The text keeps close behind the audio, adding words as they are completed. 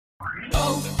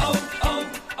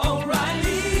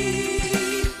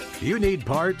O'Reilly. You need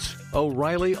parts?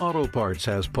 O'Reilly Auto Parts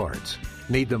has parts.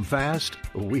 Need them fast?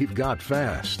 We've got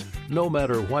fast. No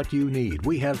matter what you need,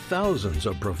 we have thousands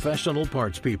of professional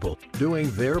parts people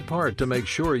doing their part to make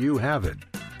sure you have it.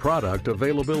 Product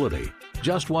availability.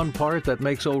 Just one part that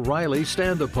makes O'Reilly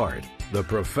stand apart. The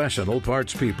professional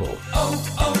parts people.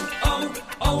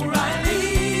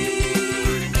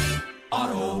 O'Reilly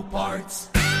Auto Parts.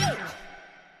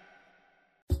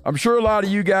 I'm sure a lot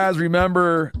of you guys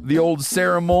remember the old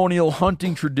ceremonial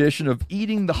hunting tradition of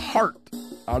eating the heart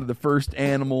out of the first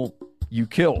animal you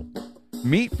kill.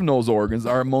 Meat from those organs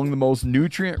are among the most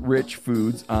nutrient-rich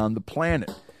foods on the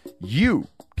planet. You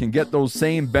can get those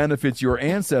same benefits your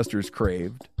ancestors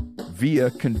craved via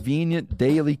convenient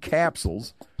daily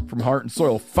capsules from Heart and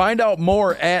Soil. Find out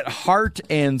more at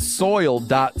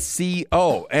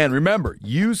heartandsoil.co. And remember,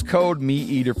 use code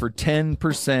MeatEater for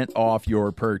 10% off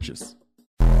your purchase.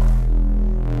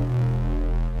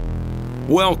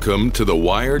 Welcome to the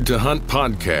Wired to Hunt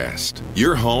podcast,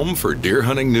 your home for deer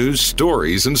hunting news,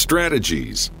 stories, and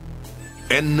strategies.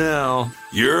 And now,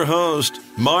 your host,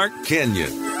 Mark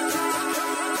Kenyon.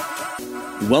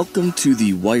 Welcome to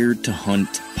the Wired to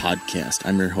Hunt podcast.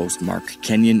 I'm your host, Mark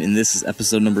Kenyon, and this is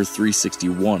episode number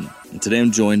 361. And today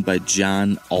I'm joined by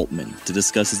John Altman to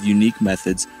discuss his unique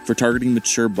methods for targeting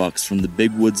mature bucks from the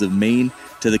big woods of Maine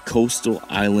to the coastal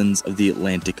islands of the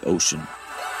Atlantic Ocean.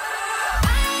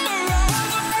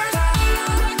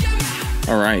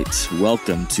 All right,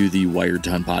 welcome to the Wired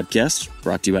to Hunt podcast,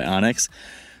 brought to you by Onyx.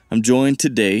 I'm joined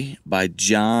today by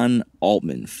John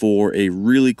Altman for a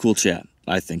really cool chat,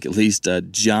 I think at least.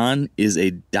 John is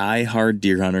a die-hard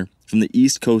deer hunter from the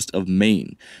east coast of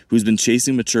Maine who's been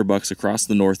chasing mature bucks across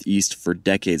the Northeast for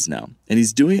decades now, and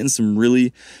he's doing it in some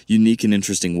really unique and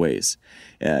interesting ways.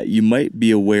 You might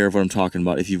be aware of what I'm talking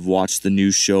about if you've watched the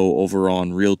new show over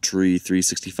on Realtree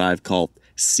 365 called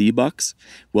Sea Bucks.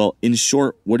 Well, in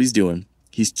short, what he's doing,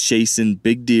 he's chasing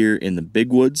big deer in the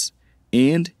big woods,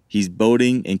 and he's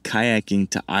boating and kayaking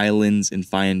to islands and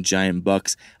finding giant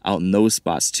bucks out in those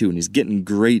spots too. And he's getting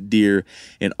great deer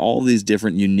in all these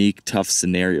different unique, tough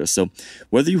scenarios. So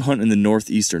whether you hunt in the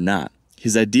Northeast or not,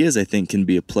 his ideas, I think, can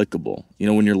be applicable. You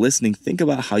know, when you're listening, think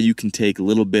about how you can take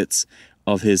little bits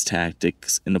of his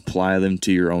tactics and apply them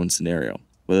to your own scenario.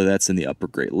 Whether that's in the upper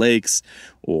Great Lakes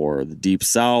or the deep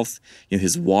south. You know,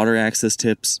 his water access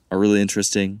tips are really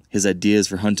interesting. His ideas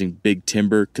for hunting big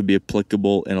timber could be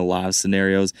applicable in a lot of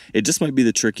scenarios. It just might be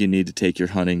the trick you need to take your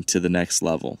hunting to the next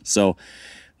level. So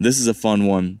this is a fun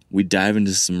one. We dive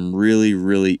into some really,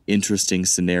 really interesting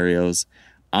scenarios.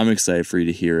 I'm excited for you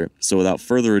to hear it. So without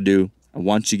further ado, I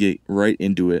want you to get right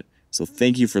into it. So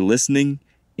thank you for listening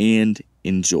and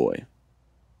enjoy.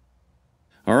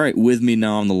 All right, with me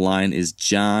now on the line is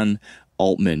John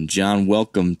Altman. John,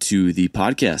 welcome to the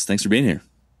podcast. Thanks for being here.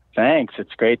 Thanks.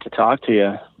 It's great to talk to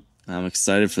you. I'm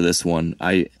excited for this one.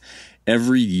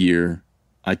 Every year,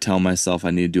 I tell myself I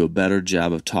need to do a better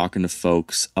job of talking to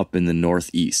folks up in the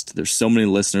Northeast. There's so many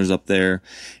listeners up there,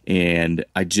 and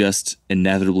I just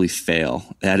inevitably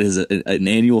fail. That is an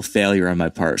annual failure on my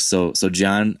part. So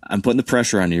John, I'm putting the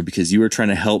pressure on you because you are trying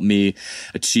to help me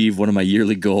achieve one of my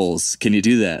yearly goals. Can you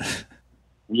do that?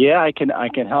 Yeah, I can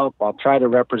help. I'll try to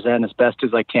represent as best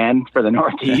as I can for the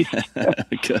Northeast.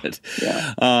 Good.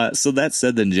 Yeah. So that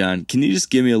said then, John, can you just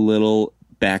give me a little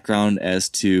background as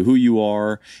to who you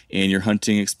are and your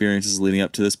hunting experiences leading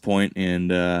up to this point, and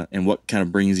what kind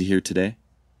of brings you here today?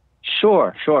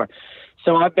 Sure.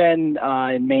 So I've been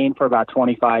in Maine for about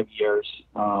 25 years.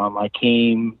 I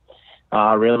came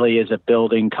really as a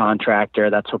building contractor.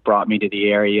 That's what brought me to the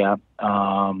area.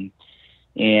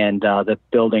 And the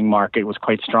building market was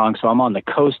quite strong. So I'm on the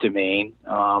coast of Maine.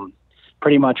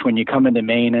 Pretty much when you come into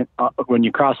Maine, when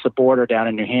you cross the border down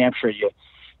in New Hampshire, you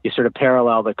sort of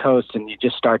parallel the coast and you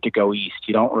just start to go east.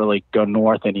 You don't really go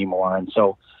north anymore. And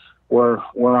so we're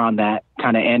on that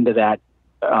kind of end of that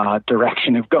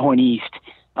direction of going east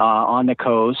on the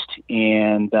coast.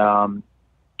 And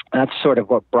that's sort of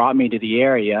what brought me to the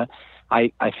area.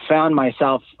 I found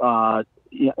myself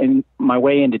in my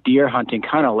way into deer hunting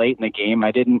kind of late in the game.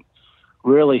 I didn't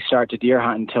really start to deer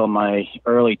hunt until my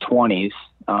early 20s.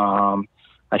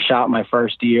 I shot my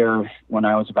first deer when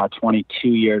I was about 22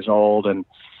 years old, and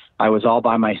I was all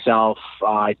by myself.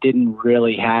 I didn't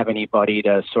really have anybody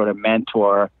to sort of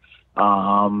mentor,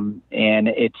 and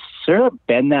it's sort of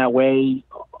been that way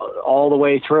all the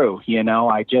way through. You know,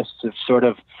 I just have sort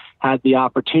of had the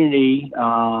opportunity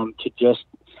to just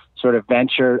sort of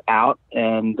venture out,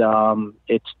 and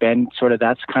it's been sort of,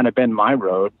 that's kind of been my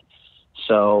road.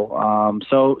 So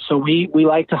we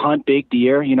like to hunt big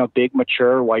deer, you know, big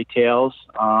mature whitetails.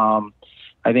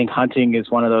 I think hunting is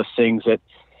one of those things that,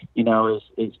 you know,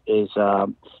 is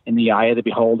in the eye of the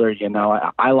beholder. You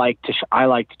know, I like to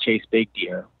chase big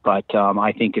deer, but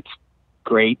I think it's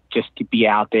great just to be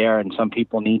out there, and some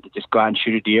people need to just go out and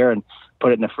shoot a deer and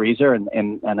put it in the freezer, and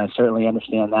I certainly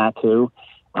understand that too.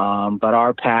 But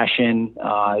our passion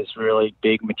is really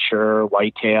big, mature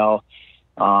whitetail.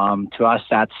 To us,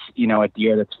 that's, you know, a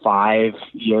deer that's 5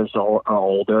 years or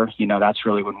older. You know, that's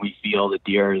really when we feel the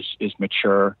deer is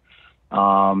mature.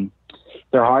 They're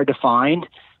hard to find,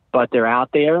 but they're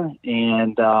out there,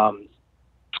 and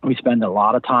we spend a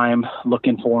lot of time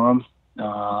looking for them,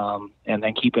 and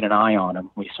then keeping an eye on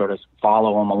them. We sort of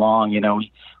follow them along. You know,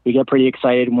 we get pretty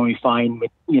excited when we find,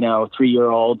 you know,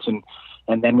 3-year-olds,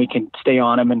 and then we can stay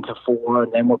on them into 4,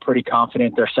 and then we're pretty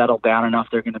confident they're settled down enough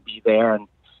they're going to be there,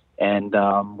 and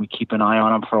we keep an eye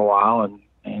on them for a while,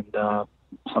 and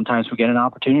sometimes we get an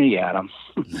opportunity at them.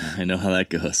 I know how that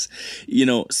goes. You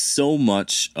know, so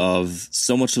much of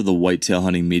the whitetail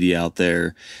hunting media out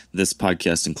there, this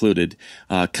podcast included,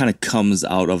 kind of comes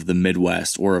out of the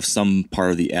Midwest or of some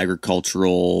part of the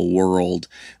agricultural world,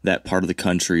 that part of the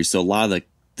country. So a lot of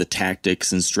the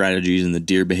tactics and strategies and the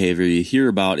deer behavior you hear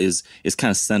about is kind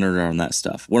of centered around that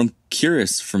stuff. What I'm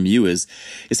curious from you is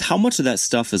how much of that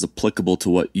stuff is applicable to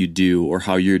what you do or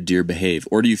how your deer behave?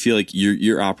 Or do you feel like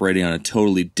you're operating on a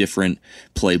totally different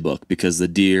playbook because the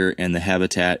deer and the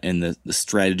habitat and the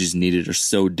strategies needed are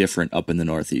so different up in the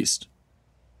Northeast?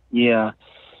 Yeah.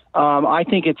 I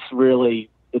think it's very,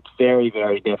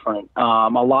 very different. A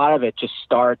lot of it just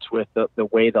starts with the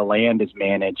way the land is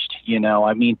managed. You know,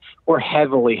 I mean, we're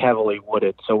heavily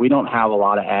wooded, so we don't have a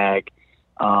lot of ag.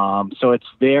 So it's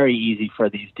very easy for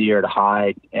these deer to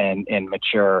hide and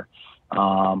mature.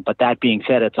 But that being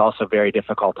said, it's also very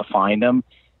difficult to find them.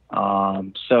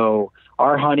 So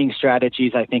our hunting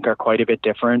strategies, I think, are quite a bit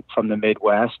different from the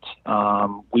Midwest.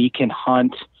 We can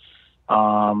hunt,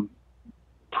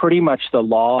 pretty much the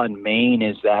law in Maine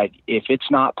is that if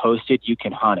it's not posted, you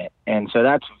can hunt it. And so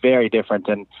that's very different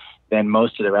than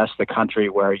most of the rest of the country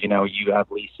where, you know, you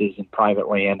have leases and private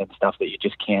land and stuff that you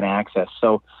just can't access.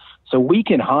 So we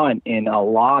can hunt in a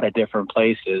lot of different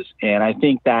places. And I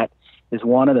think that is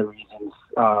one of the reasons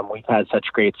we've had such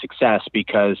great success,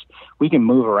 because we can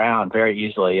move around very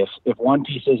easily. If one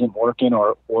piece isn't working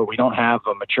or we don't have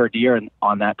a mature deer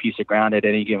on that piece of ground at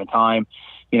any given time,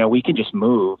 you know, we can just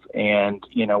move, and,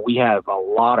 you know, we have a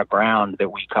lot of ground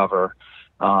that we cover.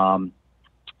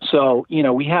 So, you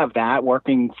know, we have that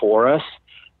working for us.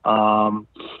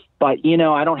 But, you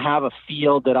know, I don't have a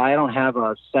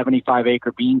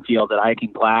 75-acre bean field that I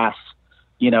can glass,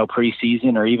 you know,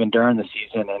 pre-season or even during the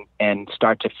season and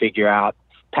start to figure out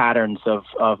patterns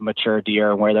of mature deer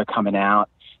and where they're coming out.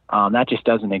 That just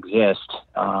doesn't exist.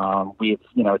 We have,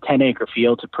 you know, a 10-acre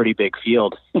field's a pretty big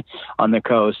field on the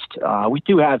coast. We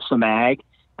do have some ag,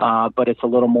 but it's a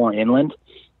little more inland.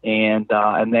 And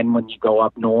then when you go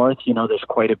up north, you know, there's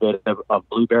quite a bit of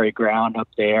blueberry ground up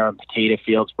there, and potato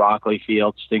fields, broccoli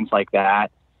fields, things like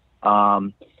that.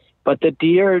 But the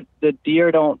deer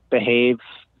don't behave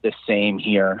the same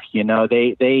here. You know,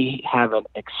 they have an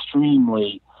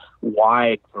extremely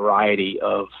wide variety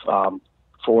of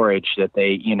forage that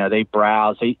they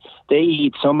browse. They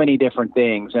eat so many different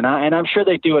things, and I'm sure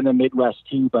they do in the Midwest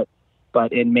too. But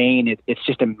in Maine, it's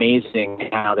just amazing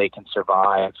how they can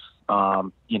survive.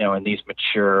 You know, in these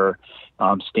mature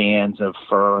stands of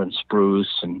fir and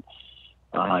spruce, and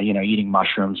you know, eating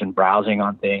mushrooms and browsing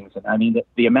on things. And I mean,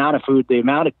 the amount of food,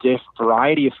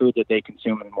 variety of food that they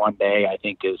consume in one day, I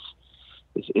think it's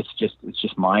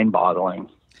just mind-boggling.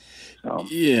 So.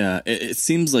 Yeah, it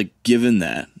seems like, given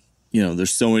that, you know,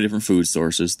 there's so many different food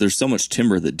sources, there's so much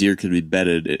timber that deer could be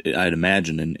bedded, I'd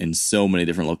imagine, in so many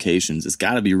different locations. It's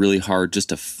got to be really hard just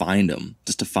to find them,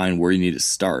 just to find where you need to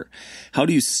start. How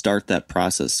do you start that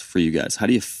process for you guys? How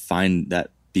do you find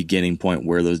that beginning point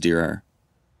where those deer are?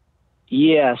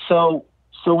 Yeah, so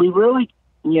we really,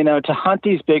 you know, to hunt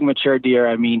these big mature deer,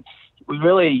 I mean, we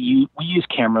use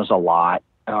cameras a lot.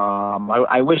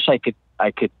 I wish I could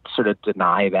sort of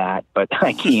deny that, but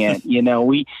I can't. You know,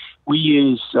 we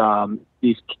use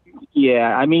these.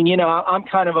 Yeah, I mean, you know, I'm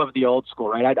kind of the old school,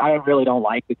 right? I really don't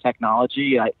like the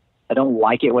technology. I don't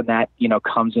like it when that, you know,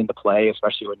 comes into play,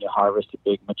 especially when you harvest a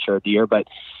big mature deer. But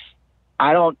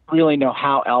I don't really know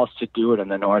how else to do it in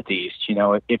the Northeast. You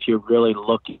know, if you're really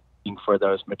looking for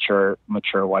those mature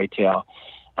whitetail,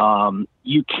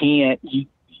 you can't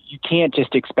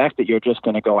just expect that you're just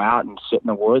going to go out and sit in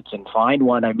the woods and find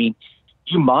one. I mean,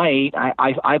 you might.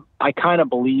 I kind of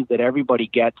believe that everybody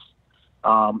gets,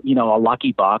 you know, a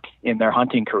lucky buck in their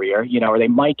hunting career, you know, or they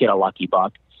might get a lucky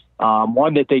buck.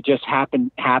 one that they just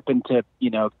happened to,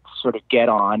 sort of get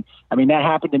on. I mean, that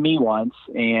happened to me once,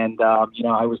 and,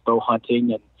 I was bow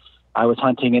hunting, and I was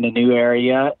hunting in a new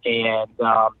area, and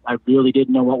I really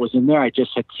didn't know what was in there. I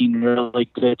just had seen really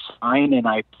good sign, and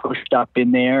I pushed up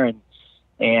in there,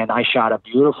 and I shot a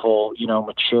beautiful,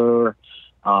 mature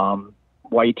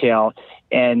whitetail,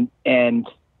 and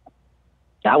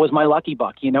that was my lucky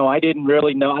buck. I didn't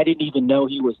really know. I didn't even know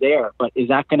he was there. But is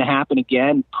that going to happen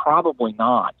again? Probably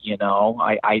not.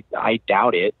 I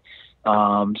doubt it.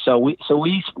 So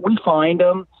we find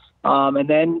them, and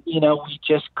then we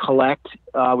just collect.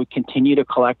 We continue to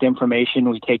collect information.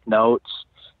 We take notes.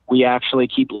 We actually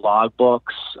keep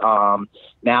logbooks.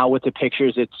 Now with the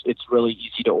pictures, it's really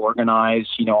easy to organize.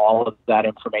 All of that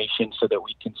information so that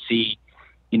we can see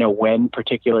when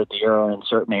particular deer are in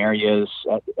certain areas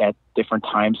at different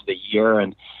times of the year.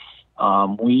 And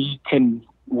I've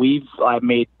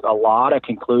made a lot of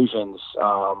conclusions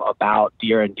about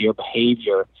deer and deer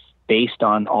behavior based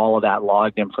on all of that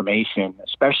logged information,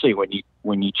 especially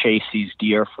when you chase these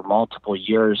deer for multiple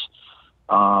years.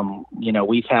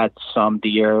 We've had some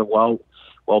deer, well,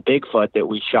 Bigfoot that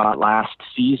we shot last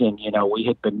season, we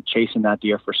had been chasing that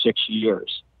deer for 6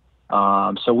 years.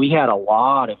 So we had a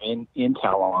lot of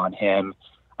intel on him.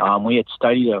 We had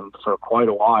studied him for quite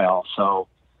a while. So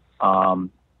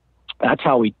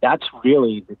that's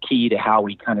really the key to how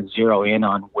we kind of zero in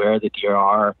on where the deer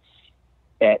are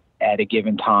at a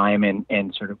given time.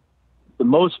 And sort of the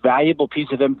most valuable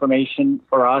piece of information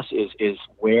for us is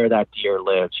where that deer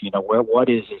lives, what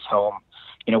is his home,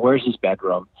 where's his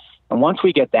bedroom. And once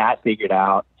we get that figured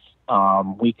out,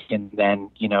 we can then,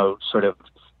 sort of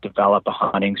develop a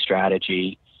hunting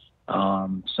strategy.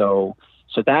 So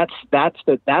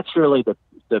that's really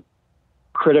the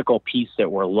critical piece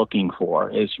that we're looking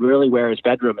for, is really where his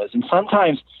bedroom is. And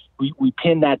sometimes we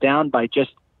pin that down by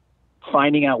just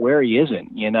finding out where he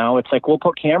isn't. It's like we'll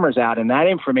put cameras out, and that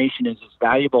information is as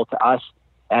valuable to us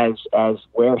as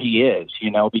where he is.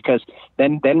 Because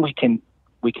then we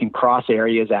can cross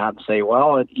areas out and say,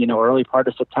 well, early part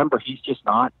of September, he's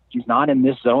not in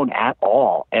this zone at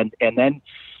all, and then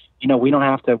we don't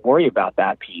have to worry about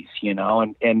that piece,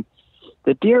 and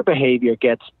the deer behavior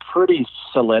gets pretty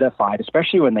solidified,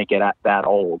 especially when they get that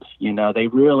old. They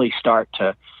really start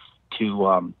to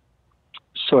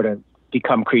sort of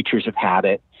become creatures of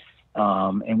habit,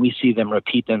 and we see them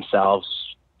repeat themselves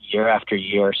year after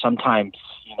year, sometimes,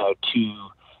 to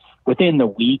within the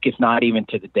week, if not even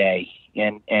to the day.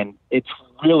 And it's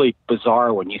really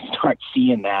bizarre when you start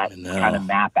seeing that kind of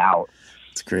map out.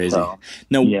 It's crazy. So,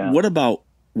 now, What about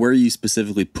where you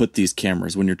specifically put these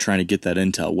cameras when you're trying to get that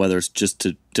intel, whether it's just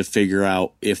to figure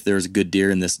out if there's a good deer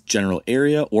in this general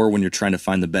area, or when you're trying to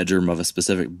find the bedroom of a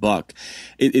specific buck?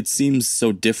 It seems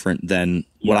so different than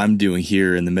what I'm doing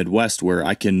here in the Midwest, where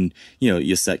I can,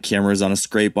 you set cameras on a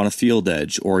scrape on a field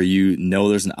edge, or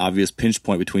there's an obvious pinch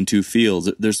point between two fields.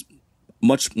 There's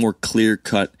much more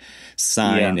clear-cut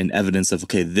sign and evidence of,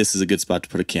 okay, this is a good spot to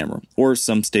put a camera. Or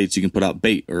some states you can put out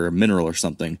bait or a mineral or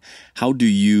something. How do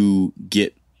you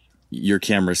get your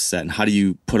cameras set, and how do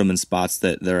you put them in spots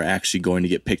that they're actually going to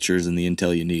get pictures and the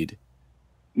intel you need?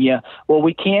 Yeah, well,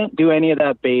 we can't do any of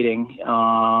that baiting.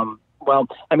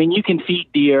 You can feed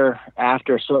deer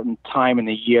after a certain time in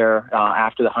the year,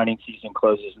 after the hunting season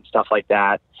closes and stuff like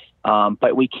that.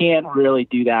 But we can't really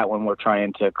do that when we're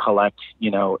trying to collect,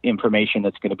 information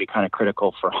that's going to be kind of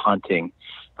critical for hunting.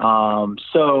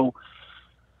 So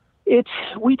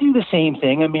we do the same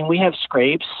thing. I mean, we have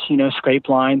scrapes, scrape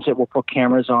lines that we'll put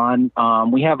cameras on.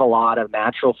 We have a lot of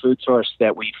natural food source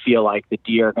that we feel like the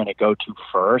deer are going to go to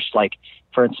first. Like,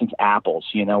 for instance, apples.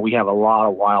 We have a lot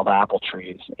of wild apple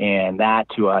trees, and that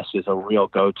to us is a real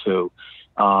go-to.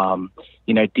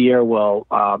 Deer will,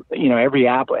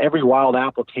 every wild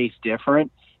apple tastes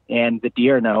different, and the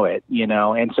deer know it,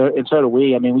 and so do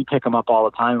we. I mean, we pick them up all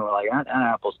the time, and we're like, that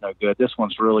apple's no good. This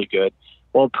one's really good.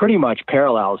 Well, pretty much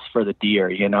parallels for the deer.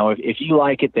 If you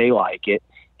like it, they like it.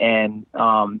 And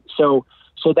so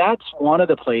that's one of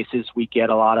the places we get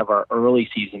a lot of our early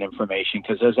season information,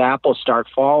 because those apples start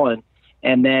falling.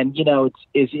 And then,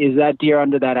 is that deer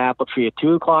under that apple tree at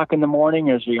 2:00 in the morning,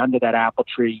 or is he under that apple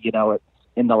tree,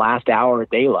 in the last hour of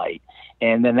daylight?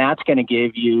 And then that's going to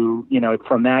give you,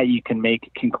 from that you can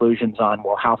make conclusions on,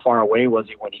 well, how far away was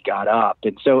he when he got up?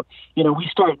 And so, we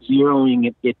start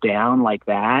zeroing it down like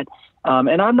that.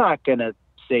 And I'm not going to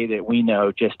say that we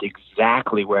know just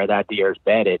exactly where that deer is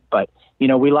bedded, but,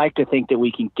 we like to think that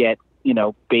we can get,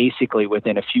 basically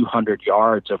within a few hundred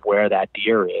yards of where that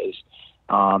deer is.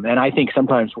 And I think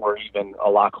sometimes we're even a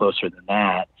lot closer than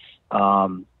that.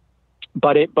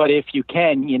 but if you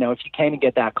can, if you can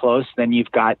get that close, then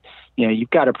you've got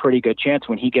a pretty good chance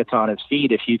when he gets on his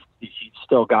feet. If you've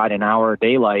still got an hour of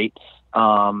daylight,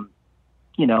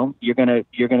 you're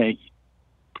gonna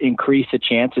increase the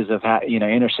chances of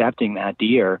intercepting that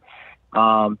deer.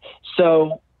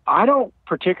 So I don't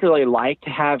particularly like to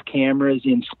have cameras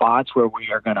in spots where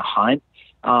we are going to hunt.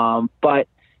 But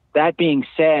that being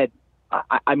said,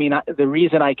 the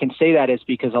reason I can say that is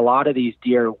because a lot of these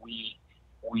deer we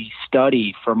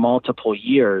study for multiple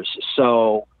years.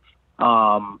 So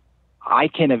I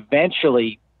can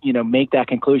eventually, make that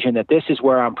conclusion that this is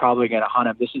where I'm probably going to hunt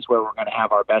him. This is where we're going to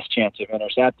have our best chance of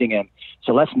intercepting him.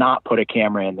 So let's not put a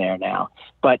camera in there now.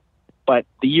 But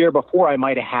the year before, I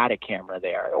might have had a camera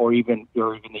there, or even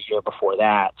the year before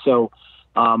that. So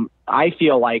I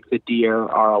feel like the deer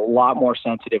are a lot more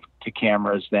sensitive to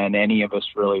cameras than any of us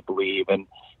really believe. And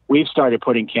we've started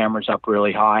putting cameras up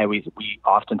really high. We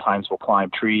oftentimes will climb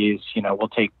trees. We'll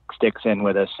take sticks in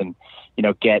with us and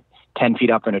get 10 feet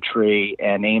up in a tree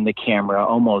and aim the camera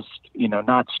almost,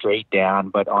 not straight down,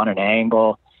 but on an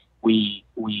angle. We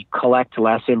collect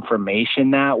less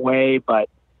information that way, but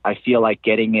I feel like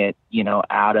getting it,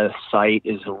 out of sight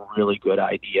is a really good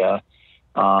idea.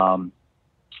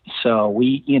 So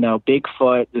we,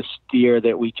 Bigfoot, this deer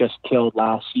that we just killed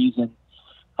last season,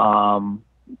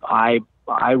 I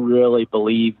really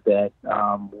believe that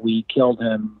we killed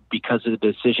him because of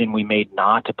the decision we made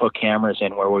not to put cameras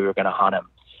in where we were going to hunt him.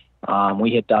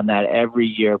 We had done that every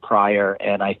year prior,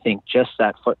 and I think just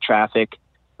that foot traffic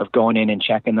of going in and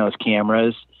checking those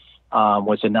cameras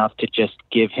was enough to just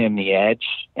give him the edge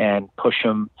and push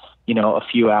him, a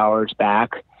few hours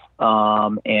back.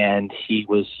 And he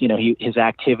was, his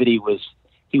activity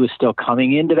he was still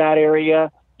coming into that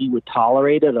area. He would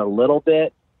tolerate it a little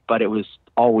bit, but it was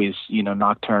always,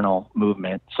 nocturnal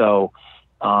movement. So,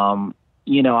 I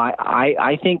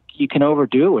think you can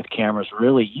overdo it with cameras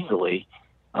really easily.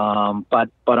 But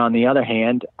on the other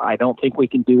hand, I don't think we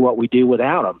can do what we do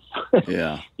without them.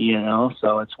 Yeah.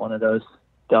 So it's one of those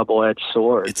double-edged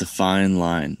swords. It's a fine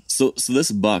line. So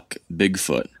this buck,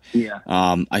 Bigfoot. Yeah.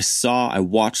 I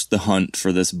watched the hunt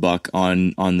for this buck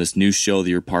on this new show that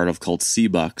you're part of called Sea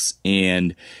Bucks,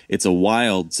 and it's a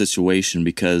wild situation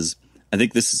because I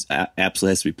think this is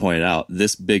absolutely has to be pointed out.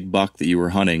 This big buck that you were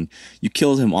hunting, you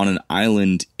killed him on an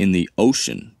island in the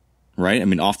ocean, right? I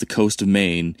mean, off the coast of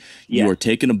Maine. Yeah. You were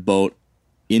taking a boat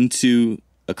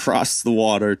across the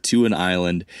water to an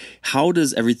island. How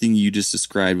does everything you just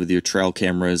described with your trail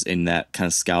cameras and that kind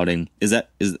of scouting, is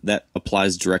that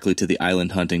applies directly to the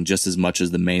island hunting just as much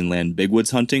as the mainland big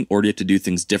woods hunting, or do you have to do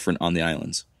things different on the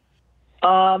islands?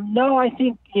 No, I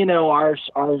think, our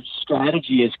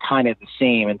strategy is kind of the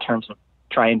same in terms of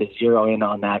trying to zero in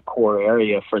on that core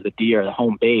area for the deer, the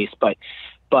home base. But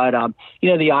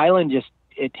the island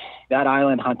that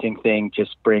island hunting thing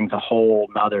just brings a whole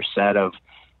nother set of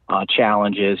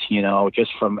challenges,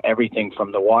 just from everything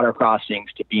from the water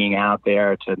crossings to being out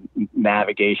there to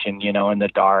navigation, in the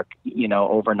dark,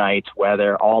 overnights,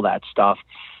 weather, all that stuff.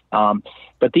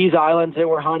 But these islands that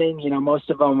we're hunting, most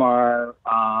of them are,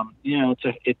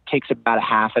 it takes about a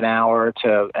half an hour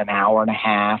to an hour and a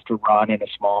half to run in a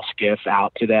small skiff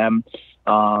out to them.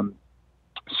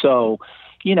 So,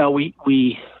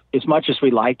 we as much as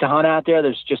we like to hunt out there,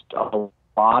 there's just a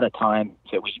lot of times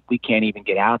that we can't even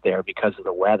get out there because of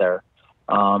the weather.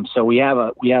 So we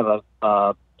always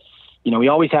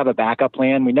have a backup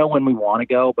plan. We know when we want to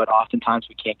go, but oftentimes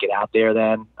we can't get out there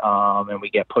then, and we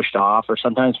get pushed off, or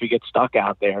sometimes we get stuck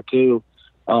out there too,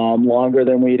 longer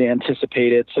than we'd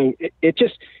anticipated. So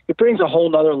it brings a whole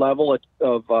nother level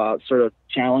of sort of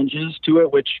challenges to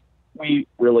it, which we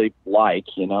really like.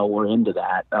 We're into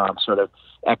that sort of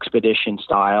expedition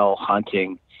style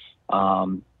hunting.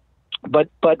 But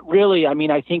really,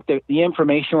 I think that the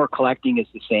information we're collecting is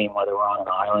the same, whether we're on an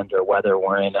island or whether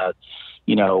we're in a,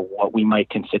 what we might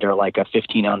consider like a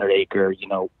 1,500 acre,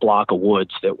 block of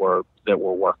woods that we're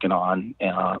working on,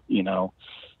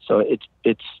 so it's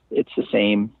the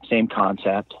same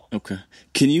concept. Okay.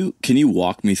 Can you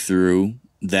walk me through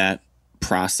that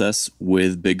process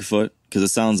with Bigfoot? Because it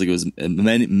sounds like it was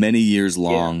many years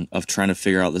long of trying to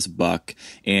figure out this buck.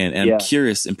 And I'm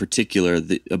curious in particular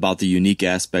about the unique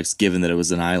aspects, given that it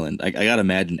was an island. I got to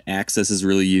imagine access is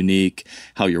really unique,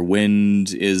 how your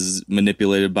wind is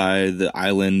manipulated by the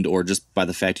island, or just by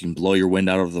the fact you can blow your wind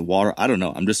out of the water. I don't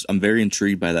know. I'm very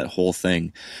intrigued by that whole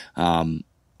thing.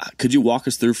 Could you walk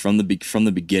us through from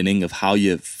the beginning of how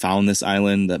you found this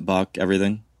island, that buck,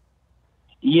 everything?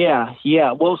 Yeah.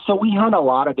 Well, so we hunt a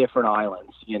lot of different islands.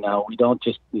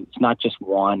 It's not just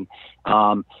one.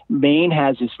 Maine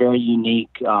has this very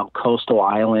unique coastal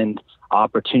island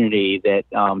opportunity that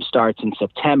starts in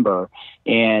September,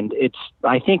 and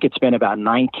I think it's been about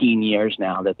 19 years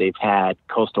now that they've had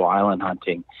coastal island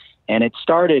hunting. And it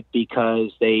started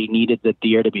because they needed the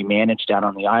deer to be managed out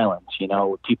on the islands.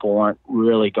 People weren't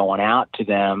really going out to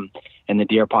them, and the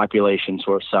deer populations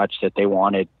were such that they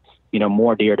wanted,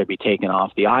 more deer to be taken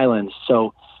off the islands.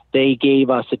 So they gave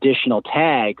us additional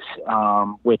tags,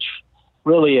 which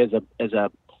really as a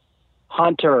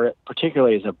hunter,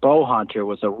 particularly as a bow hunter,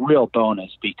 was a real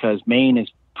bonus, because Maine is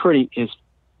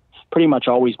pretty much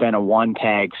always been a one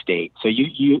tag state. So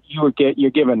you're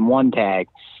given one tag.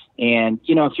 And,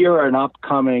 if you're an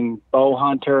upcoming bow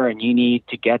hunter and you need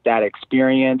to get that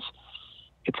experience,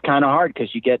 it's kind of hard,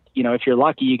 because you get, if you're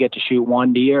lucky, you get to shoot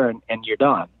one deer and you're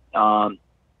done.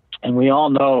 And we all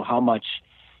know how much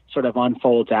sort of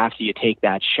unfolds after you take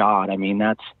that shot. I mean,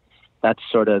 that's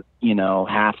sort of,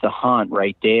 half the hunt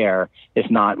right there,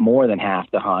 if not more than half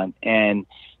the hunt. And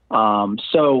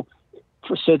so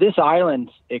this island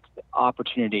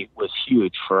opportunity was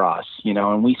huge for us,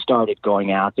 and we started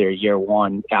going out there year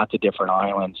one, out to different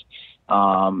islands.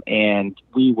 And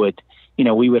we would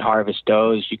harvest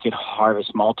does. You could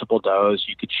harvest multiple does.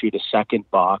 You could shoot a second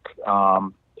buck,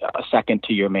 a second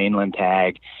to your mainland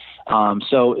tag.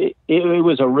 So it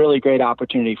was a really great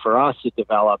opportunity for us to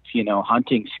develop,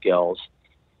 hunting skills.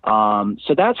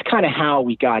 So that's kind of how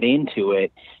we got into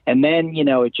it. And then,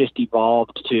 it just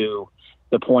evolved to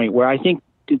the point where I think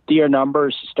the deer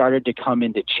numbers started to come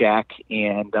into check,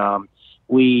 and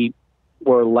we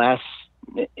were less,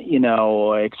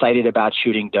 excited about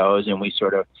shooting does, and we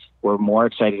sort of were more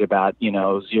excited about,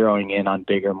 zeroing in on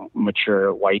bigger,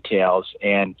 mature whitetails.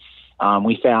 And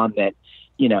we found that,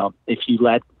 if you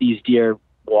let these deer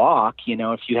walk,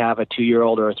 if you have a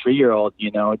 2-year-old or a 3-year-old,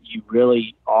 you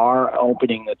really are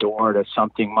opening the door to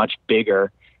something much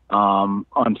bigger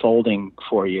unfolding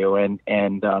for you. And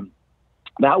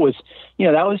that was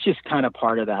just kind of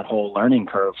part of that whole learning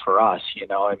curve for us.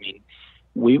 I mean,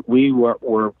 we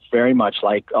were very much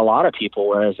like a lot of people,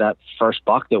 whereas that first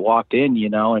buck that walked in,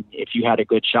 and if you had a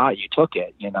good shot, you took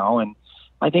it, and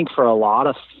I think for a lot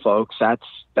of folks, that's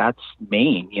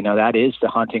Maine, that is the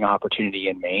hunting opportunity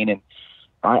in Maine. And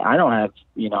I don't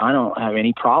have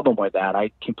any problem with that.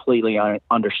 I completely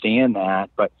understand that.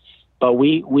 But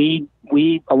we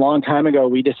a long time ago,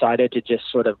 we decided to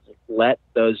just sort of let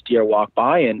those deer walk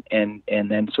by and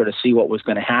then sort of see what was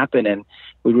going to happen. And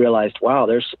we realized, wow,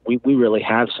 we really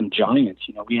have some giants,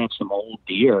 we have some old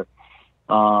deer.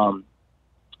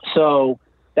 So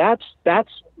that's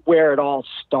where it all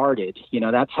started.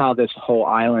 That's how this whole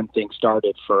island thing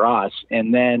started for us.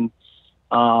 And then,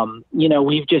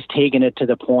 we've just taken it to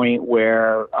the point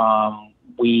where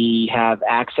we have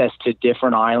access to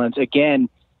different islands. Again,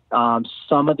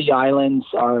 some of the islands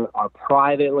are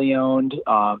privately owned.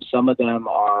 Some of them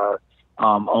are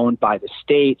owned by the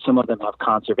state. Some of them have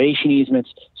conservation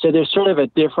easements. So there's sort of a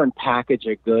different package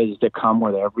of goods that come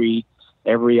with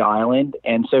every island.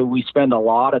 And so we spend a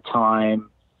lot of time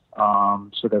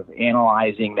sort of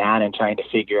analyzing that and trying to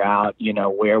figure out,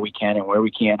 where we can and where we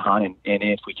can't hunt, and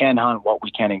if we can hunt, what we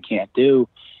can and can't do.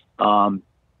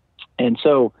 And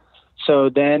so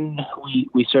then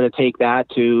we sort of take that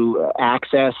to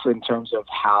access in terms of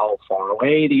how far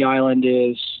away the island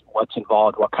is, what's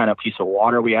involved, what kind of piece of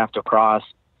water we have to cross.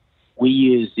 We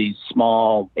use these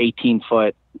small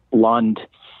 18-foot Lund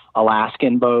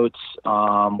Alaskan boats,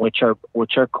 which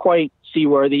are quite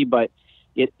seaworthy, but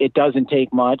it doesn't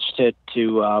take much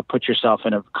to put yourself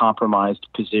in a compromised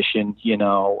position,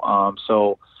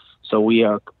 So we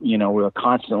are, we're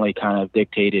constantly kind of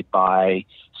dictated by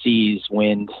seas,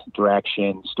 wind,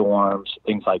 direction, storms,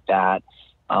 things like that.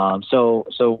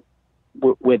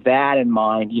 With that in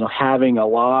mind, having a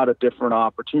lot of different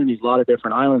opportunities, a lot of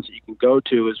different islands that you can go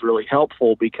to is really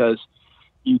helpful, because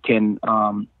you can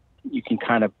kind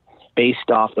of,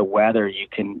 based off the weather, you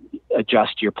can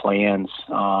adjust your plans.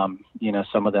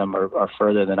 Some of them are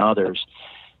further than others.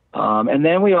 And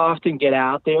then we often get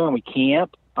out there and we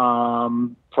camp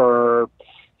for,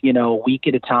 a week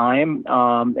at a time.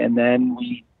 And then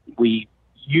we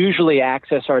usually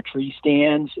access our tree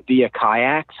stands via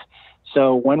kayaks.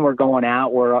 So when we're going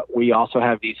out, we also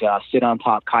have these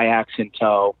sit-on-top kayaks in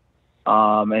tow.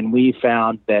 And we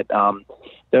found that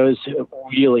those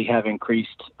really have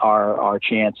increased our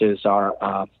chances,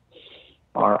 our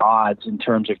odds in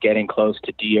terms of getting close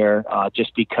to deer,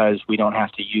 just because we don't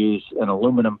have to use an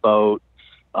aluminum boat,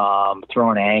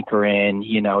 throw an anchor in.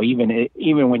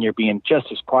 Even when you're being just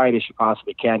as quiet as you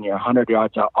possibly can, you're 100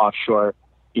 yards offshore,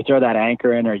 you throw that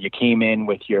anchor in, or you came in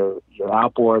with your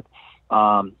outboard.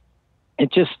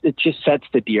 it just sets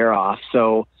the deer off.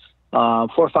 So 4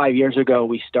 or 5 years ago,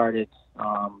 we started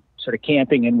sort of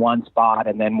camping in one spot,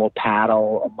 and then we'll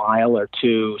paddle a mile or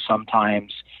two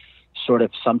sometimes.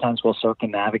 Sometimes we'll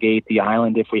circumnavigate the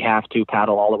island if we have to,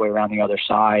 paddle all the way around the other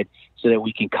side so that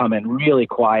we can come in really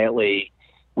quietly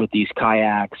with these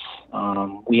kayaks.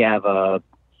 We have a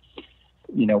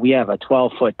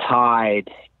 12-foot tide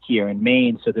here in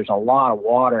Maine, so there's a lot of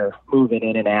water moving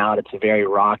in and out. It's a very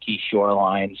rocky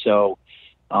shoreline. So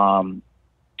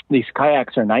these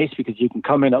kayaks are nice because you can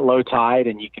come in at low tide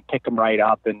and you can pick them right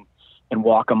up and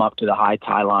walk them up to the high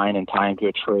tide line and tie them to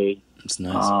a tree. That's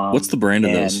nice. What's the brand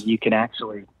of those? And you can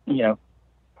actually,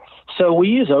 so we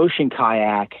use Ocean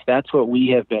Kayak. That's what we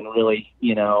have been really,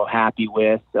 happy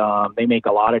with. They make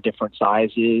a lot of different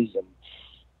sizes.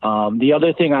 And the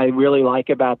other thing I really like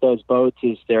about those boats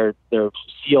is they're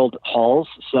sealed hulls.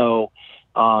 So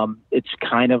it's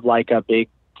kind of like a big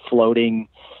floating,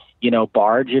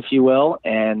 barge, if you will.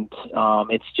 And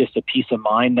it's just a peace of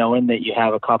mind knowing that you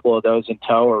have a couple of those in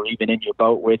tow or even in your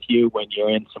boat with you when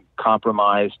you're in some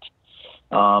compromised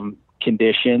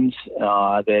conditions,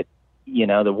 that,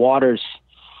 the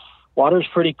water's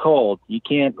pretty cold. You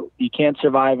can't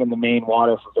survive in the Maine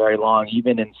water for very long,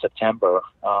 even in September.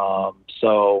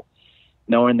 So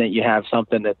knowing that you have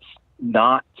something that's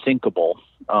not sinkable,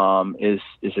 is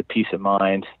a peace of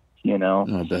mind,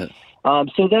 I bet.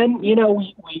 So then,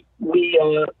 we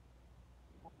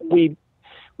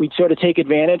sort of take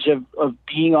advantage of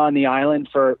being on the island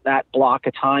for that block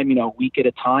of time, a week at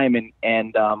a time.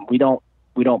 And we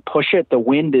don't push it. The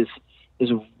wind is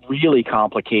really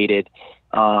complicated,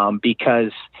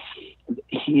 because,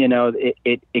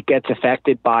 it gets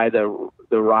affected by the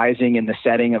rising and the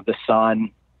setting of the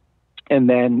sun. And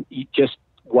then just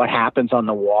what happens on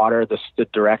the water, the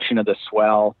direction of the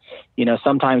swell.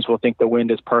 Sometimes we'll think the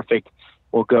wind is perfect.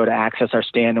 We'll go to access our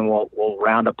stand and we'll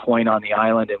round a point on the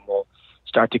island and we'll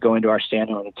start to go into our stand,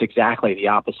 and it's exactly the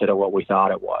opposite of what we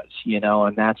thought it was,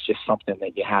 and that's just something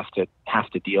that you have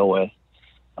to deal with.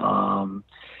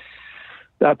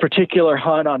 That particular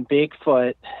hunt on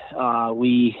Bigfoot,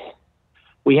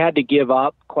 we had to give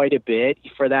up quite a bit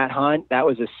for that hunt. That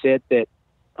was a sit that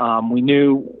we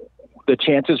knew the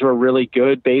chances were really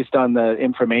good based on the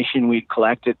information we'd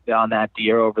collected on that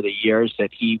deer over the years that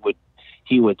he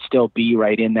would still be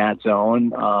right in that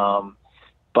zone.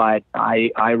 But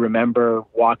I remember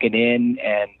walking in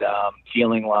and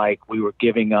feeling like we were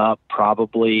giving up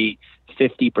probably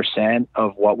 50%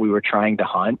 of what we were trying to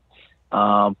hunt.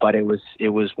 But it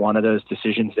was one of those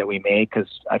decisions that we made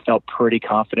because I felt pretty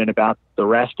confident about the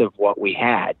rest of what we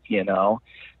had, and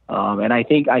I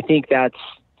think that's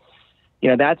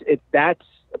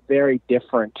very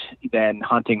different than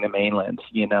hunting the mainland.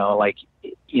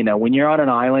 When you're on an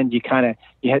island, you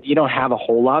don't have a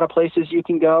whole lot of places you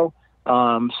can go.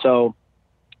 So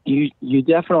you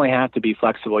definitely have to be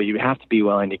flexible. You have to be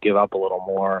willing to give up a little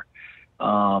more,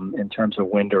 in terms of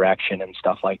wind direction and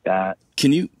stuff like that.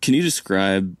 Can you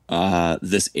describe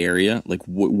this area? Like,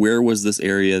 where was this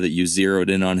area that you zeroed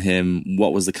in on him?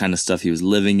 What was the kind of stuff he was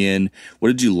living in? What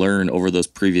did you learn over those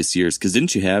previous years? Because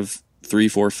didn't you have 3,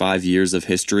 4, 5 years of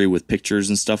history with pictures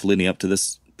and stuff leading up to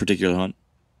this particular hunt?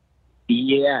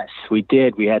 Yes, we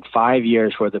did. We had 5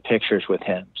 years worth of pictures with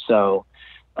him. So,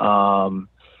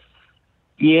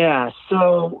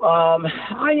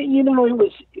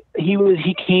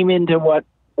 he came into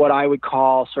what I would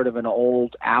call sort of an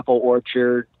old apple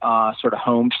orchard, sort of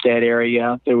homestead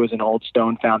area. There was an old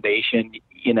stone foundation.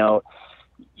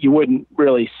 You wouldn't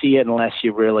really see it unless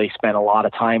you really spent a lot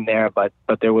of time there, but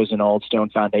there was an old stone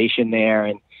foundation there.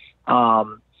 And,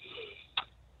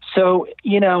 so,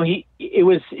 it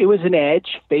was an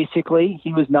edge, basically.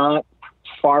 He was not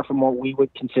far from what we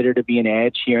would consider to be an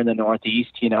edge here in the Northeast.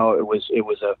 It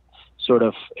was a sort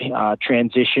of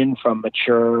transition from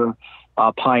mature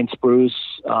pine spruce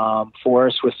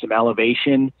forest with some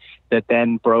elevation that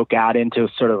then broke out into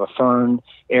sort of a fern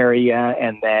area,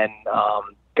 and then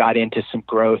got into some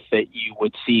growth that you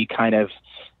would see kind of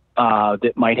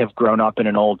that might have grown up in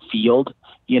an old field,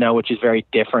 which is very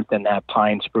different than that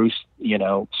pine spruce,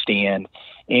 stand.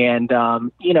 And,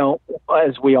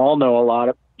 as we all know, a lot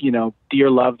of,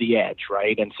 deer love the edge,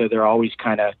 right? And so they're always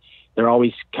kind of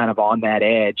on that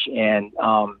edge. And,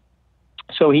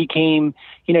 so he came,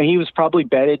 he was probably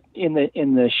bedded in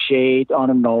the shade on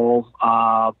a knoll.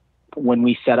 When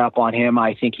we set up on him,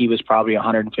 I think he was probably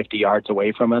 150 yards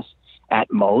away from us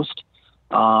at most.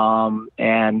 I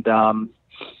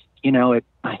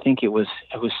think it was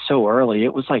so early.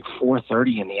 It was like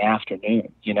 4:30 in the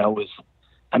afternoon.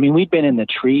 We'd been in the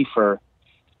tree for,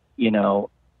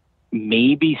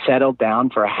 maybe settled down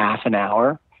for a half an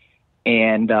hour.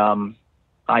 and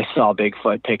I saw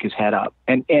Bigfoot pick his head up.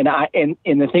 And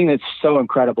the thing that's so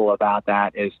incredible about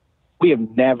that is we have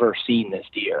never seen this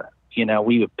deer. You know,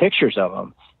 we have pictures of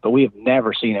him, but we have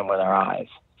never seen him with our eyes.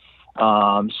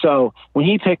 So when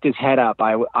he picked his head up,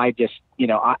 I just, you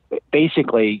know,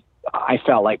 I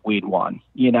felt like we'd won,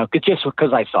 you know, just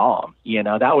because I saw him. You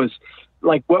know, that was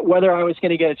like whether I was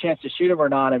going to get a chance to shoot him or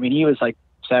not. I mean, he was like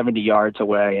 70 yards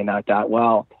away, and I thought,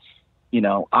 well, you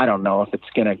know, I don't know if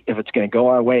it's gonna go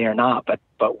our way or not,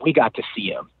 but we got to see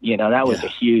him. You know, that was a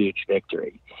huge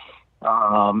victory.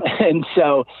 And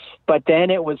so, but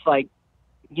then it was like,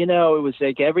 you know, it was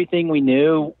like everything we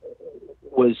knew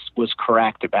was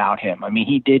correct about him. I mean,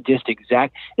 he did just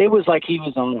it was like he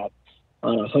was on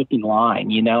a hook and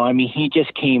line, you know. I mean, he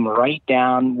just came right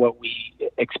down what we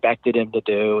expected him to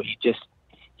do.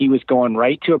 He was going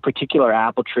right to a particular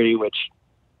apple tree, which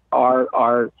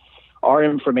our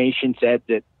information said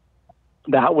that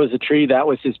was a tree, that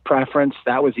was his preference,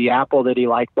 that was the apple that he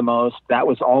liked the most, that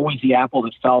was always the apple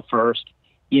that fell first.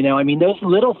 You know, I mean, those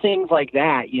little things like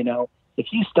that, you know, if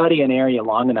you study an area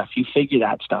long enough, you figure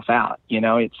that stuff out. You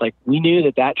know, it's like we knew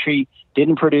that tree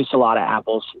didn't produce a lot of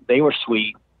apples. They were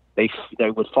sweet. They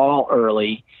would fall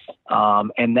early.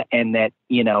 And that,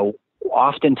 you know,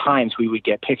 oftentimes we would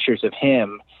get pictures of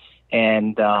him.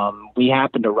 And we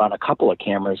happened to run a couple of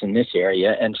cameras in this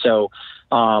area. And so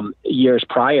years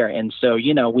prior. And so,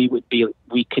 you know, we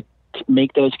could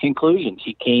make those conclusions.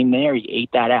 He came there, he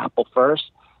ate that apple first.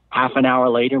 Half an hour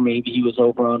later, maybe he was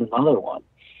over on another one.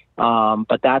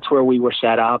 But that's where we were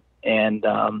set up. And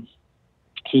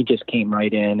he just came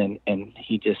right in and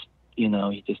he just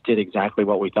did exactly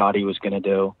what we thought he was going to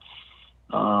do.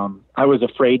 I was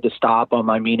afraid to stop him.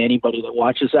 I mean, anybody that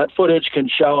watches that footage can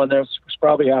show, and there's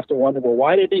probably have to wonder, well,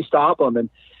 why did he stop him? And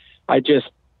I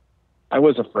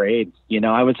was afraid, you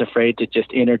know, I was afraid to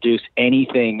just introduce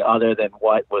anything other than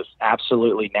what was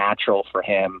absolutely natural for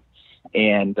him.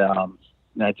 And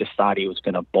I just thought he was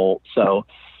going to bolt. So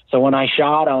when I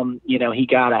shot him, you know, he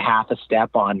got a half a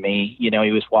step on me. You know,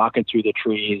 he was walking through the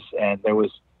trees, and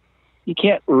you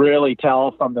can't really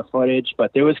tell from the footage,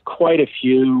 but there was quite a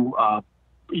few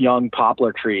young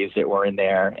poplar trees that were in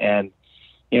there. And,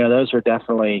 you know, those were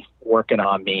definitely working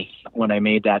on me when I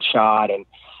made that shot. And,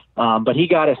 but he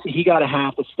got a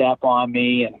half a step on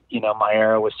me, and, you know, my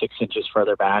arrow was 6 inches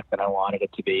further back than I wanted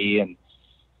it to be. And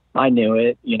I knew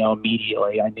it, you know,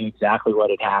 immediately. I knew exactly what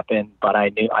had happened, but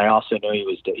I also knew he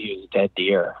was a dead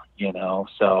deer, you know,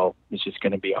 so it's just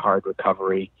going to be a hard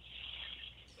recovery.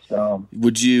 So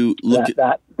would you look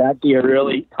at that deer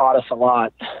really taught us a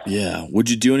lot. Yeah. Would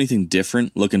you do anything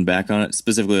different looking back on it,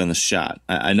 specifically on the shot?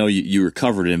 I know you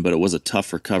recovered him, but it was a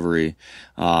tough recovery.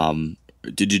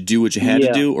 Did you do what you had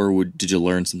to do, or did you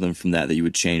learn something from that you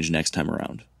would change next time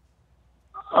around?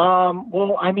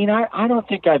 Well, I mean, I don't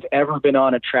think I've ever been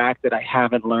on a track that I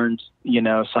haven't learned, you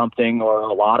know, something or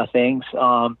a lot of things.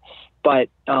 But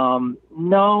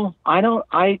no, I don't.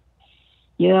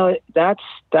 You know, it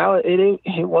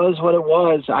was what it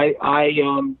was. I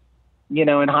you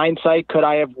know, in hindsight, could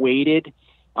I have waited?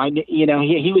 You know,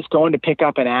 he was going to pick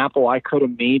up an apple. I could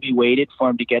have maybe waited for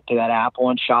him to get to that apple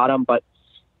and shot him, but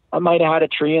I might have had a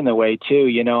tree in the way too.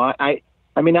 You know, I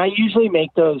mean, I usually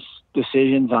make those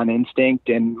decisions on instinct,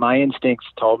 and my instincts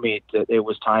told me that it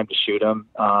was time to shoot him.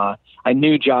 I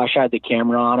knew Josh had the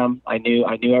camera on him. I knew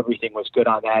everything was good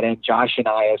on that end. Josh and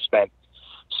I have spent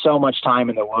so much time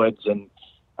in the woods, and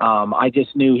I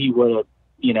just knew he would,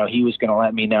 you know, he was going to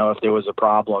let me know if there was a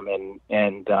problem.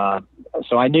 And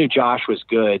so I knew Josh was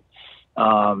good.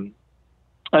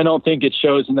 I don't think it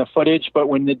shows in the footage, but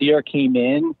when the deer came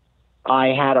in, I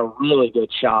had a really good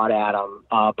shot at him.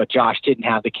 But Josh didn't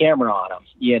have the camera on him,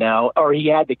 you know, or he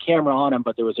had the camera on him,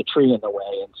 but there was a tree in the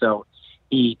way. And so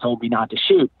he told me not to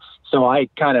shoot. So I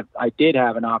did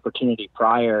have an opportunity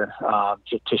prior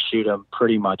to shoot him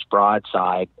pretty much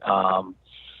broadside.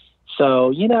 So,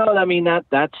 you know, I mean,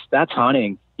 that's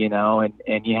hunting, you know,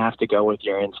 and you have to go with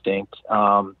your instinct.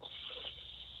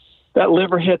 That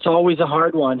liver hit's always a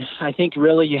hard one. I think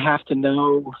really you have to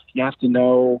know,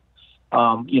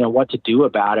 you know, what to do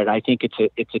about it. I think it's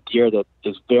a deer that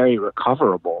is very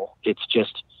recoverable. It's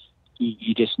just,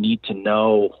 you just need to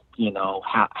know, you know,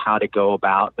 how to go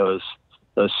about those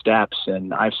steps.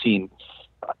 And I've seen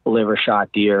liver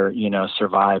shot deer, you know,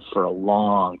 survive for a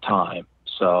long time.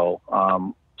 So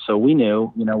we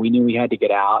knew we had to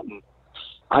get out, and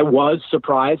I was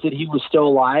surprised that he was still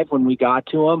alive when we got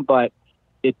to him, but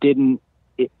it didn't,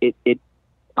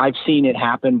 I've seen it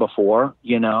happen before,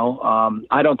 you know.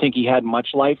 I don't think he had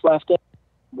much life left in him.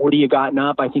 Would he have gotten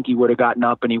up? I think he would have gotten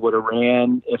up and he would have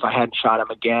ran if I hadn't shot him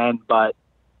again. But,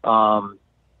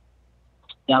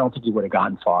 I don't think he would have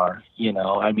gotten far.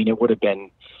 I mean, it would have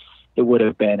been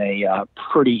a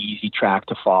pretty easy track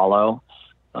to follow.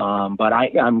 But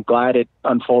I'm glad it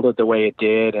unfolded the way it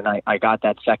did, and I got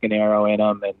that second arrow in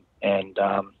him, and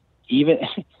even,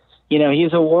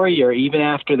 he's a warrior. Even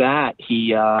after that,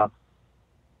 he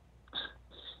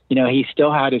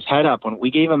still had his head up. When we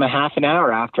gave him a half an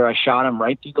hour after I shot him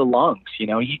right through the lungs, he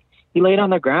laid on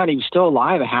the ground. He was still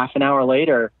alive a half an hour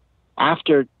later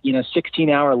after,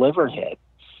 16-hour liver hit.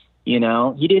 He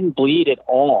didn't bleed at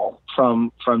all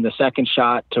from the second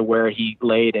shot to where he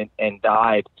laid and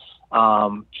died.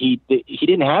 He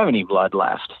didn't have any blood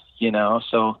left,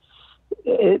 so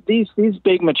these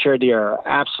big mature deer are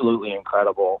absolutely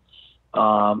incredible.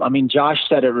 I mean, Josh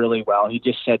said it really well. He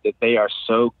just said that they are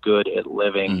so good at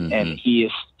living, and he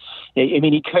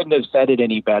couldn't have said it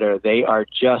any better. They are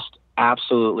just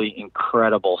absolutely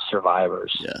incredible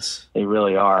survivors. Yes, they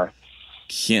really are.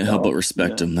 Can't help but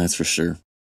respect them. That's for sure.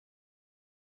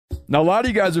 Now, a lot of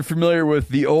you guys are familiar with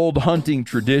the old hunting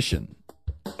tradition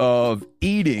of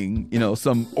eating,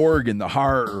 some organ, the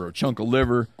heart or a chunk of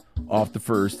liver off the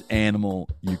first animal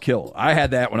you kill. I had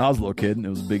that when I was a little kid, and it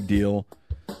was a big deal.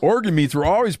 Organ meats were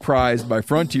always prized by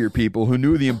frontier people who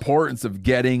knew the importance of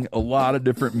getting a lot of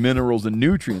different minerals and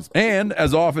nutrients. And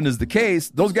as often is the case,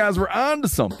 those guys were onto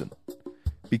something,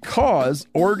 because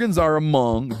organs are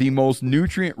among the most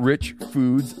nutrient-rich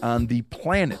foods on the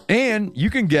planet. And you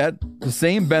can get the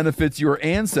same benefits your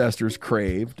ancestors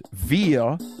craved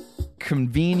via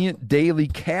convenient daily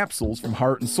capsules from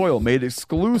Heart and Soil, made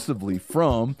exclusively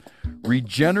from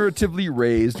regeneratively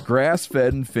raised,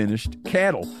 grass-fed, and finished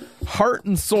cattle. Heart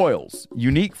and Soil's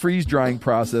unique freeze-drying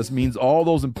process means all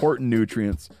those important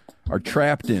nutrients are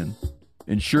trapped in,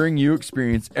 ensuring you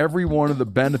experience every one of the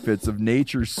benefits of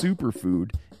nature's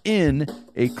superfood in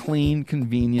a clean,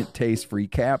 convenient, taste-free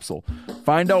capsule.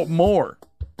 Find out more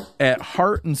at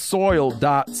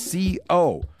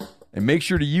heartandsoil.co. And make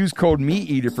sure to use code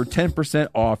MeatEater for 10%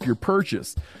 off your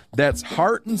purchase. That's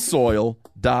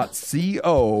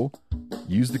heartandsoil.co.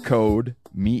 Use the code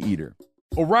MeatEater.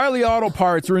 O'Reilly Auto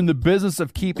Parts are in the business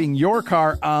of keeping your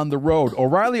car on the road.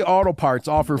 O'Reilly Auto Parts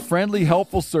offer friendly,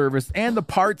 helpful service and the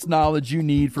parts knowledge you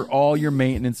need for all your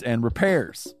maintenance and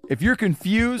repairs. If you're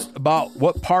confused about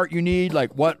what part you need,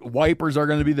 like what wipers are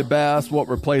going to be the best, what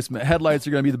replacement headlights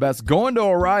are going to be the best, go into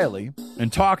O'Reilly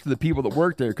and talk to the people that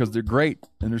work there, because they're great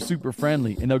and they're super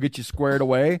friendly, and they'll get you squared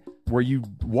away where you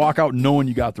walk out knowing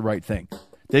you got the right thing.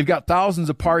 They've got thousands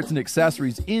of parts and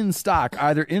accessories in stock,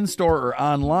 either in-store or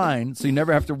online, so you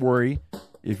never have to worry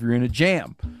if you're in a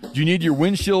jam. Do you need your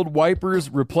windshield wipers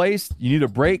replaced? You need a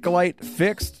brake light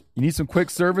fixed? You need some quick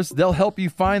service? They'll help you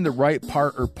find the right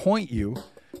part or point you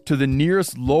to the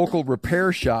nearest local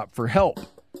repair shop for help.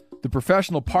 The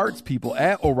professional parts people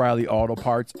at O'Reilly Auto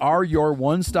Parts are your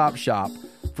one-stop shop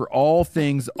for all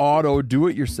things auto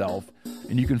do-it-yourself,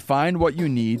 and you can find what you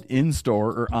need in-store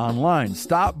or online.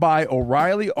 Stop by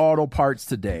O'Reilly Auto Parts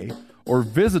today or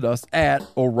visit us at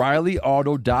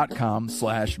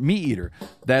O'ReillyAuto.com/MeatEater.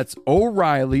 That's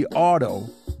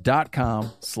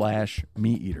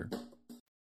O'ReillyAuto.com/MeatEater.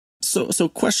 So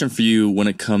question for you when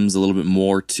it comes a little bit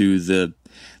more to the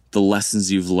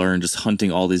lessons you've learned just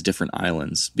hunting all these different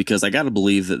islands, because I got to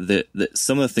believe that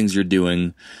some of the things you're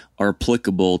doing are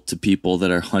applicable to people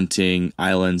that are hunting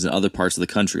islands in other parts of the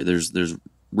country. There's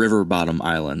river bottom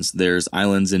islands. There's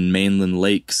islands in mainland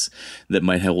lakes that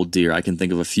might hold deer. I can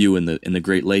think of a few in the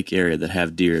Great Lake area that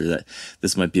have deer that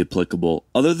this might be applicable.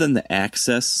 Other than the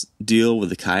access deal with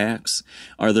the kayaks,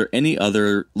 are there any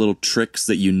other little tricks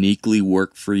that uniquely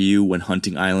work for you when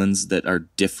hunting islands that are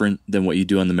different than what you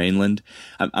do on the mainland?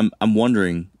 I'm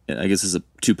wondering, I guess this is a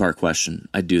two-part question.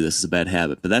 I do this, is a bad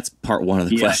habit, but that's part one of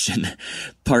the question.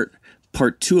 Part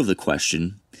two of the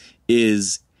question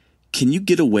is, can you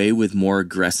get away with more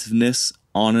aggressiveness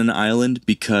on an island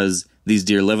because these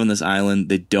deer live on this island?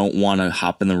 They don't want to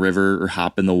hop in the river or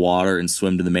hop in the water and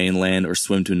swim to the mainland or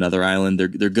swim to another island.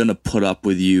 They're going to put up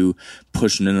with you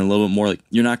pushing in a little bit more. Like,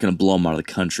 you're not going to blow them out of the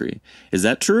country. Is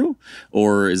that true,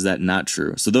 or is that not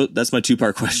true? So that's my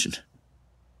two-part question.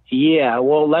 Yeah,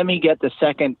 well, let me get the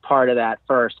second part of that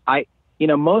first.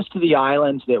 Most of the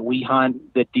islands that we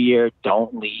hunt, the deer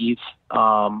don't leave.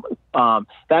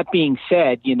 That being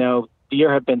said,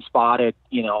 deer have been spotted,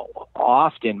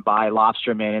 often by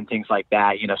lobstermen and things like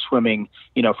that, swimming,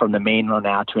 from the mainland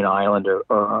out to an island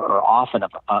or off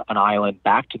an island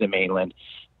back to the mainland.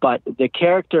 But the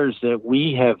characters that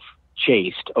we have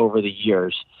chased over the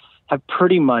years have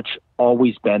pretty much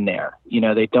always been there.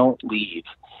 They don't leave.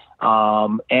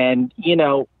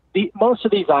 Most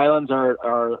of these islands are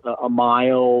a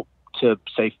mile to,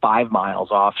 say, 5 miles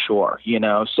offshore,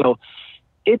 so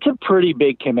it's a pretty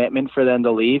big commitment for them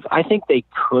to leave. I think they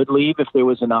could leave if there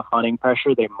was enough hunting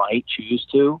pressure. They might choose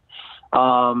to.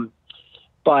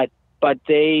 But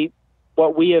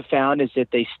what we have found is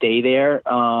that they stay there.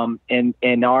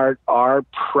 And our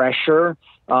pressure,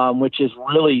 which is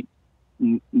really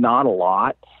not a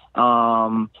lot,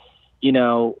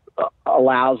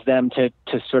 allows them to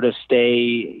sort of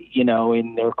stay,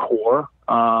 in their core.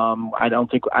 I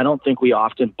don't think we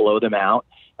often blow them out.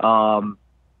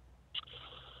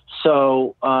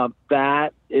 So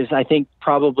that is, I think,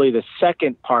 probably the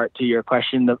second part to your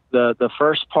question. The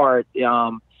first part,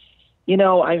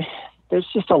 there's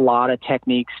just a lot of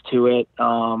techniques to it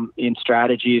in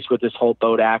strategies with this whole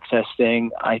boat access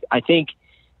thing. I think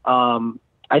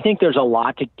there's a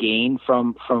lot to gain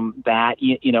from that,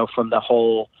 from the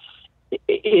whole.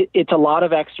 It's a lot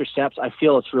of extra steps. I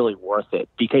feel it's really worth it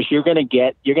because you're going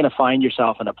to find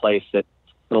yourself in a place that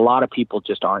a lot of people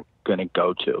just aren't going to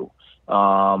go to.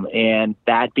 And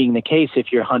that being the case,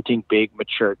 if you're hunting big,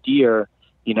 mature deer,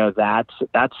 that's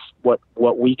what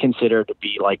we consider to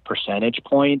be like percentage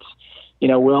points.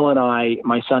 Will and I,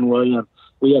 my son William,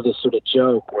 we have this sort of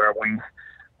joke where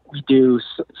we do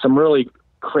some really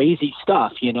crazy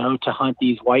stuff, to hunt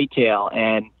these whitetail.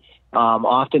 And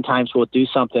oftentimes we'll do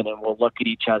something and we'll look at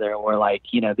each other and we're like,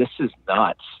 this is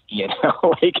nuts,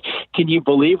 like, can you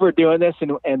believe we're doing this?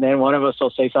 And then one of us will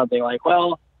say something like,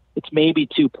 well, it's maybe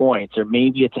 2 points or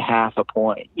maybe it's a half a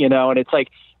point, and it's like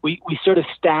we sort of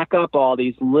stack up all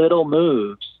these little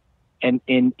moves and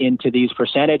into these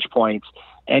percentage points.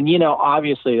 And,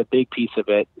 obviously a big piece of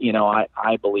it,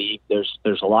 I believe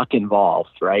there's luck involved,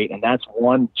 right? And that's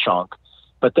one chunk.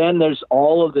 But then there's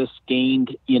all of this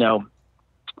gained,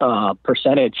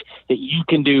 percentage that you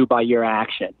can do by your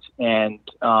actions. And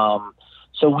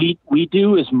so we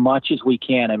do as much as we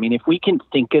can. I mean, if we can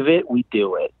think of it, we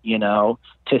do it,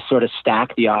 to sort of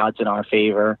stack the odds in our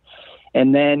favor.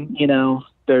 And then,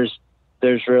 there's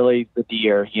really the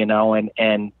deer,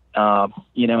 and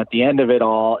at the end of it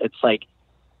all, it's like,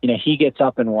 he gets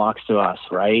up and walks to us,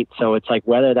 right? So it's like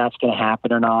whether that's going to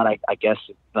happen or not, I guess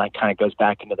that kind of goes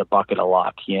back into the bucket of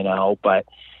luck, but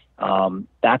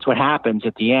that's what happens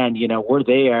at the end. We're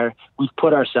there, we've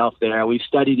put ourselves there, we've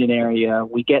studied an area,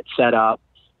 we get set up,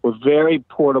 we're very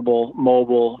portable,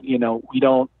 mobile,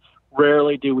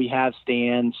 rarely do we have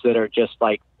stands that are just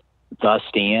like the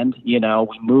stand, we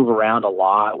move around a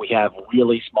lot. We have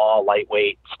really small,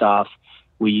 lightweight stuff.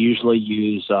 We usually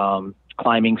use,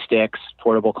 climbing sticks,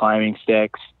 portable climbing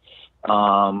sticks.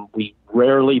 We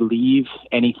rarely leave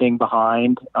anything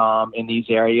behind in these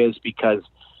areas because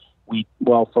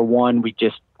for one, we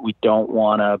don't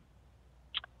want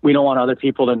other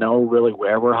people to know really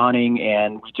where we're hunting,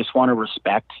 and we just want to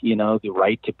respect, the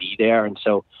right to be there. And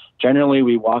so generally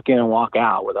we walk in and walk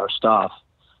out with our stuff.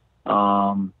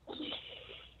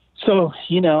 So,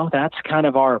 that's kind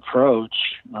of our approach.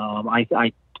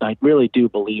 I really do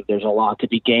believe there's a lot to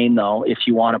be gained, though, if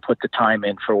you want to put the time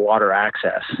in for water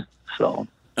access. So,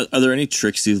 are there any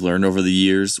tricks you've learned over the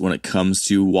years when it comes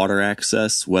to water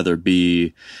access, whether it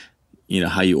be,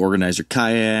 how you organize your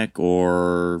kayak,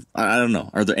 or I don't know,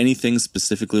 are there any things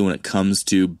specifically when it comes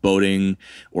to boating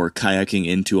or kayaking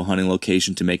into a hunting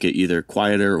location to make it either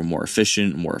quieter or more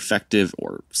efficient, more effective,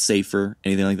 or safer,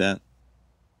 anything like that?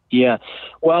 Yeah.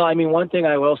 Well, I mean, one thing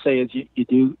I will say is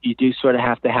you do sort of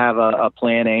have to have a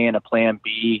plan A and a plan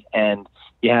B, and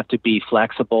you have to be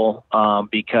flexible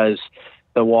because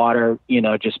the water,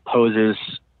 just poses,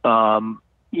 a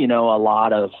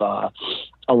lot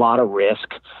of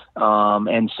risk.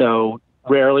 And so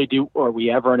rarely are we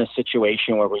ever in a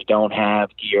situation where we don't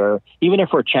have gear. Even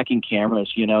if we're checking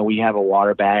cameras, we have a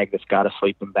water bag that's got a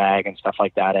sleeping bag and stuff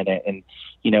like that in it. And,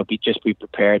 be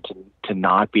prepared to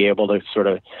not be able to sort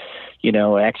of,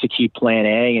 execute plan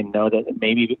A and know that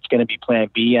maybe it's going to be plan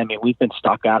B. I mean, we've been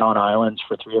stuck out on islands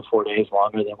for 3 or 4 days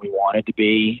longer than we wanted to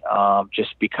be,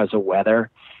 just because of weather.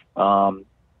 So,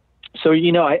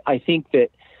 I think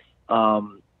that,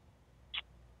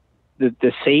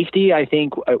 the safety, I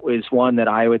think, is one that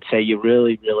I would say you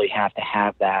really, really have to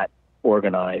have that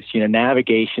organized.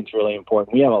 Navigation is really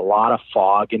important. We have a lot of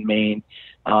fog in Maine.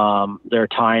 There are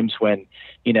times when,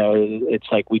 it's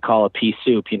like we call a pea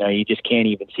soup, you just can't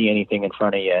even see anything in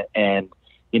front of you. And,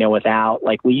 without,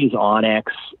 like, we use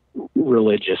Onyx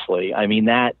religiously. I mean,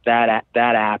 that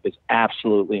app is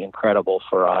absolutely incredible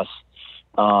for us.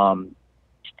 And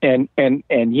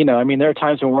there are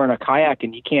times when we're in a kayak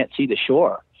and you can't see the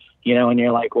shore, and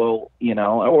you're like, well,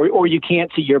 or you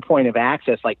can't see your point of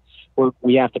access. Like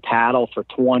we have to paddle for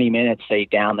 20 minutes, say,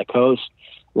 down the coast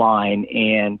line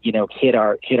and, hit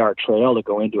our trail to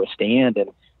go into a stand.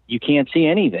 And you can't see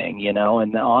anything, and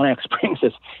the onX brings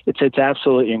us, it's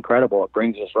absolutely incredible. It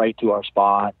brings us right to our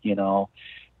spot, a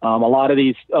lot of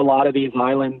these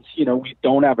islands, we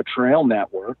don't have a trail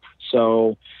network.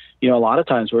 So, a lot of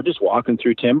times we're just walking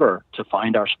through timber to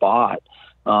find our spot,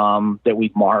 that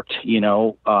we've marked,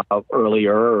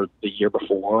 earlier or the year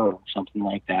before or something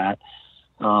like that.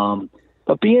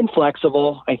 But being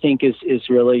flexible, I think is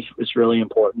really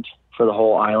important for the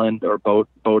whole island or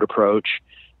boat approach.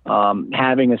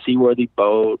 Having a seaworthy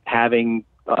boat, having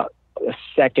a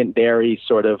secondary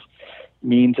sort of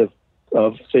means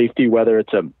of safety, whether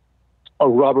it's a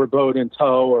rubber boat in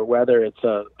tow or whether it's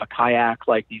a kayak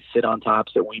like these sit-on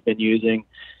tops that we've been using,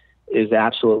 is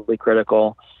absolutely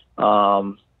critical.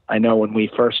 I know when we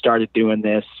first started doing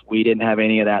this, we didn't have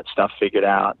any of that stuff figured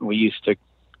out. We used to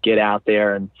get out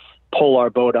there and pull our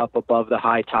boat up above the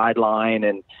high tide line.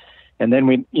 And then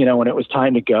we, when it was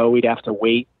time to go, we'd have to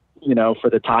wait, for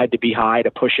the tide to be high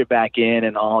to push it back in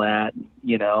and all that,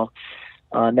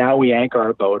 now we anchor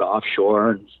our boat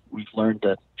offshore, and we've learned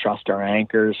to trust our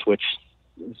anchors, which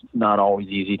is not always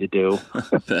easy to do.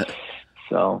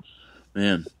 So,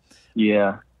 man,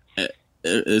 yeah.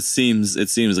 It seems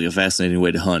like a fascinating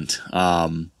way to hunt.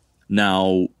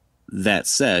 Now, that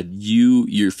said,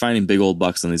 you're finding big old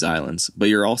bucks on these islands, but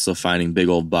you're also finding big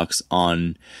old bucks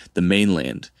on the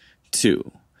mainland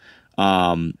too.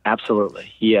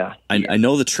 Absolutely, yeah. I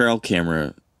know the trail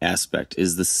camera aspect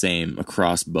is the same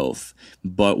across both,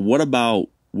 but what about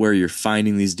where you're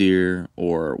finding these deer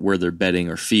or where they're bedding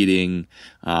or feeding?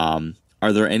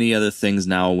 Are there any other things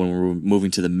now when we're moving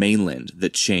to the mainland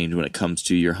that change when it comes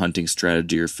to your hunting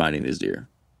strategy or finding these deer?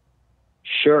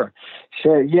 Sure.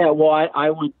 Yeah. Well,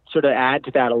 I would sort of add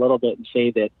to that a little bit and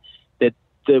say that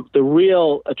the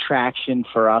real attraction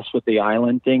for us with the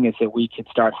island thing is that we can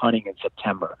start hunting in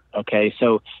September. Okay.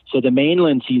 So the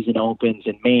mainland season opens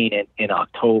in Maine in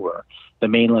October, the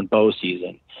mainland bow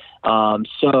season.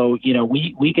 So,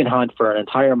 we can hunt for an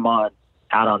entire month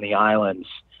out on the islands,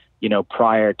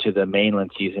 prior to the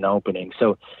mainland season opening.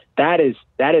 So that is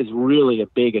really a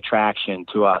big attraction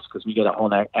to us, because we get a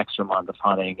whole extra month of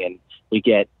hunting, and we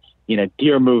get,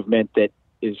 deer movement that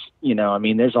is,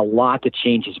 there's a lot that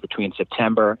changes between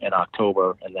September and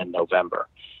October and then November.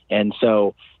 And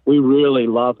so we really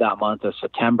love that month of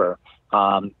September.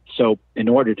 So in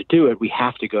order to do it, we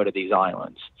have to go to these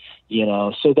islands,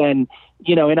 so then,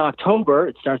 in October,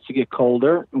 it starts to get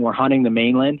colder and we're hunting the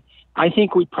mainland. I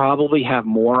think we probably have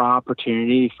more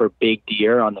opportunity for big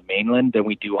deer on the mainland than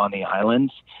we do on the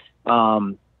islands.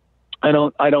 I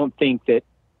don't think that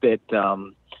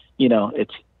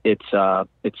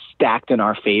it's stacked in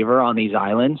our favor on these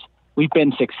islands. We've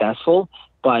been successful,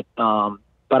 but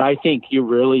I think you're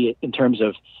really, in terms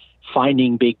of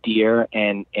finding big deer,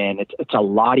 and it's a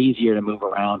lot easier to move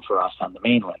around for us on the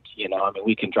mainland.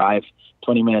 We can drive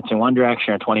 20 minutes in one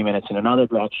direction or 20 minutes in another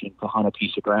direction to hunt a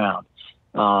piece of ground.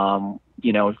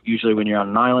 Usually when you're on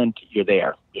an island,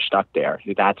 you're stuck there.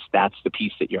 That's the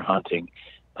piece that you're hunting.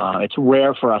 It's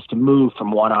rare for us to move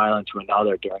from one island to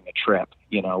another during a trip.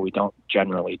 We don't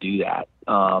generally do that.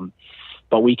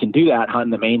 But we can do that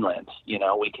hunting the mainland.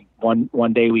 We can,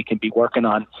 one day we can be working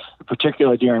on a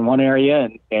particular deer in one area,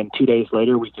 and 2 days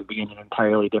later we can be in an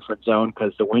entirely different zone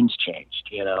because the wind's changed,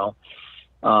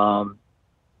 but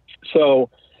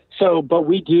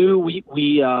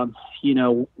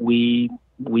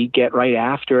we get right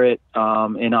after it.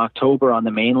 In October on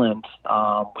the mainland,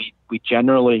 we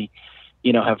generally,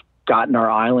 have gotten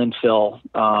our island fill,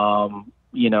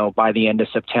 by the end of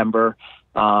September.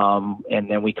 And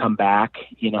then we come back,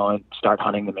 and start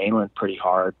hunting the mainland pretty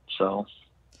hard. So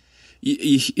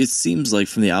it seems like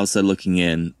from the outside looking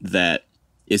in that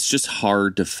it's just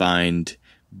hard to find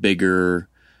bigger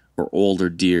or older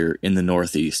deer in the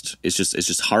Northeast. It's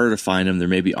just harder to find them. There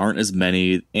maybe aren't as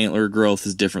many. Antler growth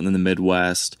is different than the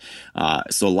Midwest.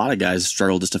 So a lot of guys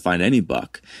struggle just to find any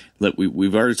buck.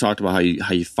 We've already talked about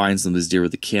how you find some of these deer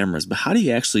with the cameras, but how do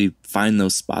you actually find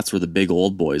those spots where the big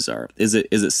old boys are? Is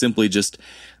it simply just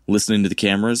listening to the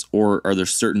cameras, or are there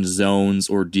certain zones,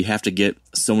 or do you have to get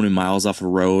so many miles off a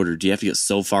road, or do you have to get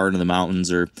so far into the mountains,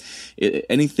 or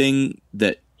anything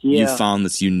that you found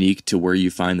that's unique to where you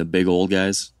find the big old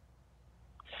guys?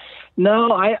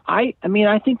 No, I mean,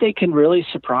 I think they can really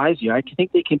surprise you. I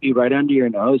think they can be right under your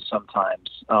nose sometimes.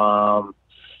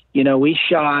 We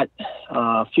shot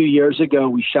a few years ago,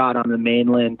 we shot on the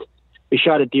mainland. We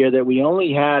shot a deer that we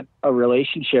only had a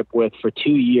relationship with for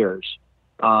 2 years.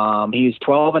 He was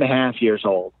 12 and a half years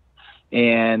old.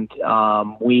 And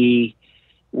we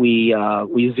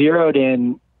zeroed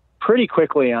in pretty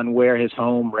quickly on where his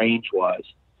home range was.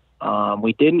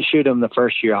 We didn't shoot him the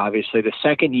first year, obviously. The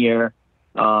second year,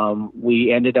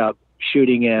 we ended up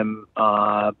shooting him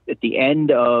at the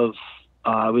end of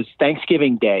it was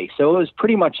Thanksgiving Day, so it was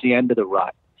pretty much the end of the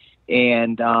rut.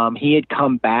 And he had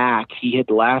come back. He had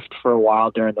left for a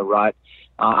while during the rut.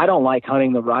 I don't like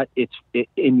hunting the rut. It's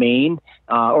in Maine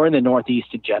or in the Northeast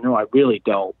in general. I really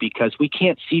don't, because we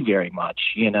can't see very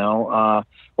much. A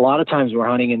lot of times we're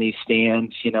hunting in these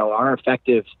stands. Our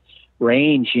effective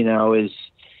range, is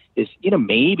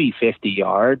maybe 50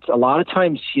 yards. A lot of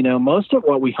times, most of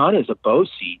what we hunt is a bow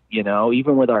seat.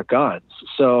 Even with our guns.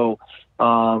 So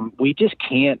we just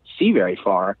can't see very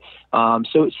far.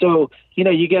 So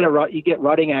you get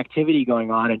rutting activity going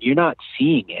on, and you're not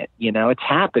seeing it. It's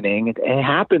happening. It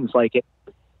happens like it,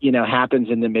 happens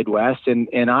in the Midwest.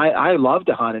 And I love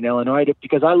to hunt in Illinois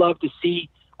because I love to see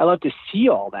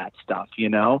all that stuff.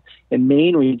 In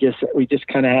Maine, we just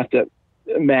kind of have to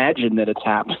imagine that it's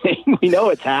happening. We know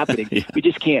it's happening. Yeah. We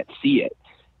just can't see it.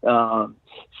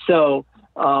 So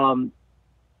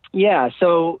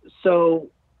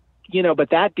but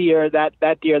that deer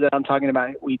that I'm talking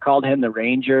about, we called him the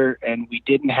Ranger, and we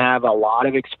didn't have a lot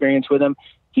of experience with him.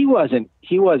 He wasn't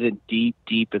deep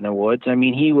in the woods. I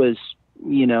mean, he was,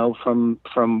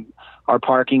 from our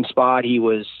parking spot, he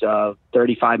was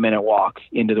 35-minute walk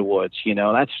into the woods.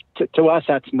 That's to us,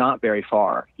 that's not very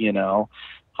far,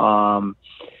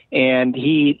 and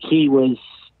he was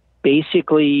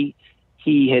basically,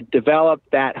 he had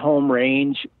developed that home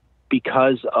range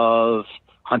because of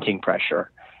hunting pressure.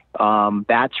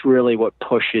 That's really what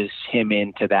pushed him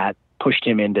into that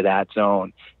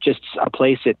zone. Just a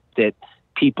place that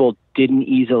people didn't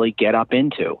easily get up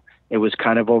into. It was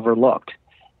kind of overlooked.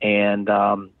 And,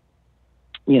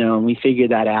 we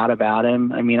figured that out about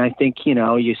him. I mean, I think,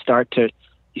 you start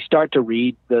to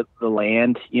read the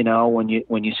land, when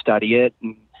you study it,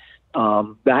 and,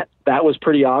 that was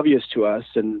pretty obvious to us.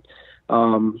 And,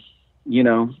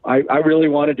 I really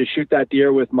wanted to shoot that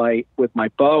deer with my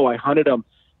bow. I hunted him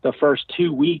the first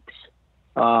 2 weeks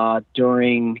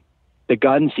during the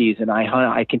gun season.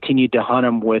 I continued to hunt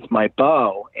him with my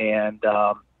bow, and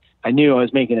I knew I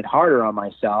was making it harder on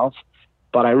myself,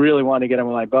 but I really wanted to get him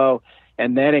with my bow.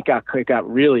 And then it got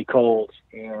really cold,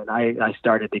 and I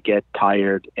started to get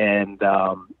tired, and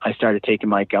I started taking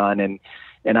my gun, and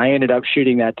I ended up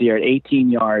shooting that deer at 18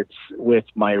 yards with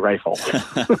my rifle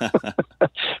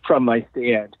from my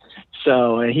stand.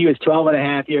 So, and he was 12 and a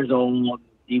half years old.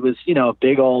 He was,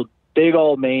 big old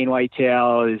Maine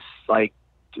whitetail. Is like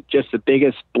just the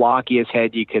biggest, blockiest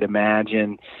head you could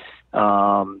imagine.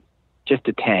 Just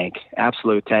a tank,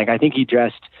 absolute tank. I think he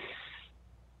dressed,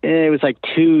 it was like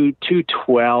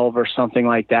 212 or something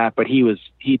like that, but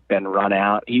he'd been run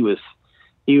out. He was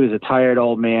a tired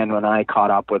old man when I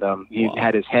caught up with him. He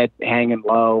had his head hanging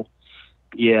low.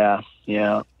 Yeah.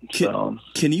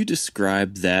 Can you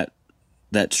describe that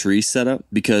tree setup?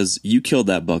 Because you killed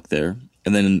that buck there.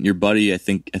 And then your buddy, I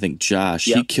think Josh,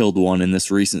 He killed one in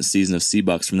this recent season of sea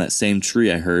bucks from that same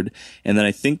tree, I heard. And then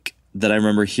I think that I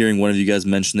remember hearing one of you guys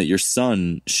mention that your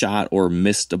son shot or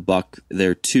missed a buck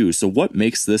there too. So what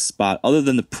makes this spot, other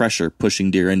than the pressure pushing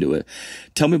deer into it,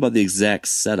 tell me about the exact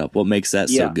setup. What makes that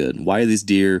so good? Why are these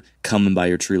deer coming by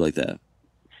your tree like that?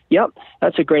 Yep,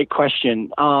 that's a great question.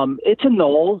 It's a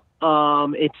knoll.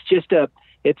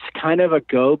 It's kind of a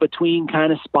go-between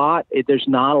kind of spot. There's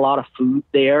not a lot of food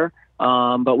there.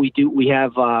 But we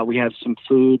have some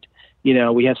food,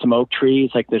 we have some oak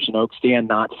trees, like there's an oak stand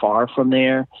not far from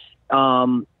there.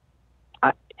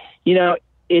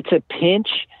 It's a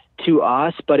pinch to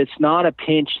us, but it's not a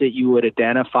pinch that you would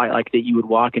identify, like that you would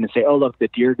walk in and say, oh, look, the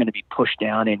deer are going to be pushed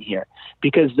down in here,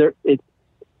 because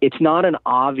it's not an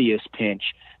obvious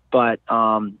pinch, but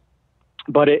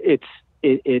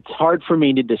it's hard for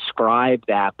me to describe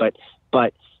that, but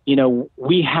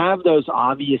we have those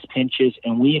obvious pinches,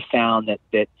 and we have found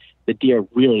that the deer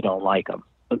really don't like them.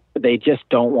 They just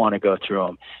don't want to go through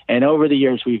them. And over the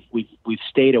years, we've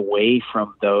stayed away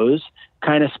from those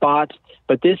kind of spots.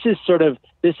 But this is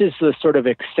the sort of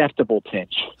acceptable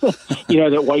pinch,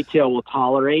 that whitetail will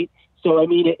tolerate. So I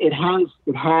mean, it has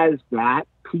that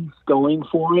piece going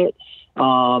for it.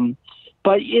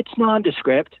 But it's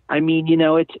nondescript. I mean,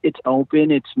 it's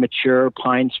open, it's mature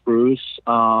pine spruce.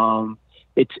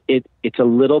 It's a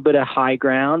little bit of high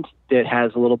ground that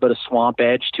has a little bit of swamp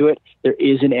edge to it. There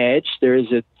is an edge. There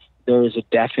is a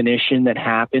definition that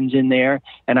happens in there,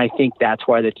 and I think that's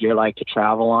why the deer like to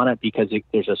travel on it, because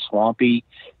there's a swampy,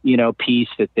 piece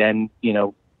that then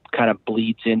kind of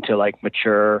bleeds into like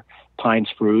mature pine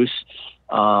spruce.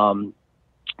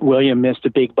 William missed a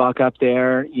big buck up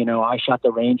there. I shot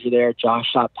the Ranger there.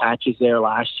 Josh shot patches there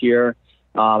last year.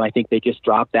 I think they just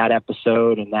dropped that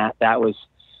episode, and that was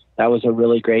a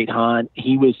really great hunt.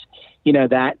 He was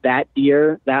that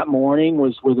deer that morning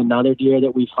was another deer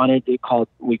that we've hunted.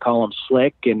 We call him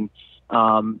Slick, and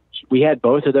we had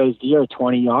both of those deer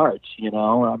 20 yards.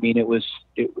 I mean, it was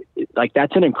like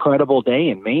that's an incredible day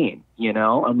in Maine.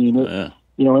 I mean, in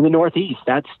the Northeast,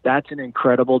 that's an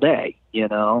incredible day.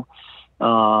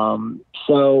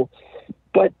 So.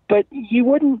 But you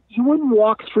wouldn't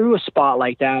walk through a spot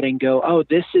like that and go, oh,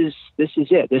 this is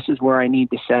it. This is where I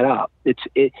need to set up.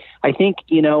 I think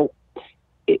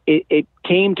it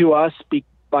came to us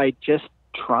by just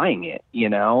trying it,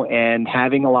 and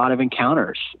having a lot of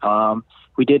encounters.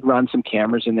 We did run some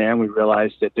cameras in there, and we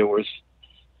realized that there was,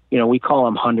 we call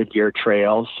them 100-year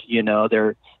trails.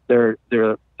 They're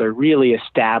really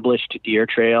established deer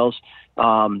trails.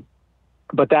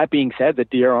 But that being said, the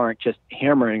deer aren't just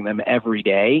hammering them every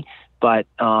day, but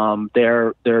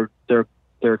they're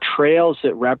trails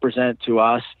that represent to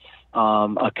us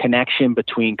a connection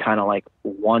between kind of like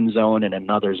one zone and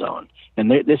another zone. And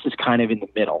this is kind of in the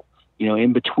middle,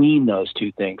 in between those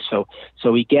two things. So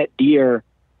we get deer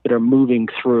that are moving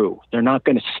through. They're not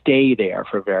going to stay there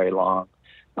for very long.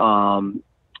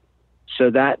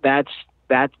 So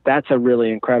that's a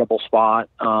really incredible spot.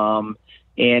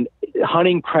 And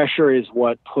hunting pressure is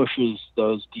what pushes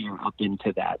those deer up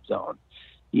into that zone,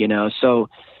 so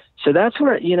that's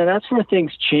where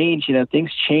things change.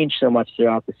 Things change so much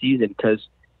throughout the season because,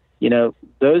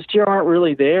 those deer aren't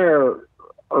really there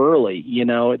early.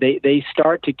 They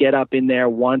start to get up in there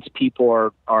once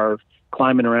people are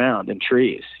climbing around in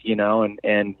trees,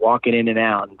 and walking in and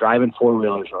out and driving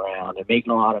 4-wheelers around and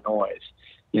making a lot of noise.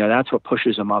 That's what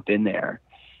pushes them up in there.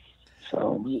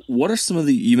 So, what are some of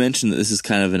you mentioned that this is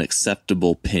kind of an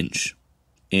acceptable pinch,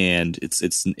 and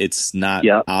it's not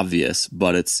obvious,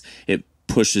 but it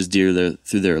pushes deer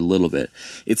through there a little bit.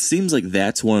 It seems like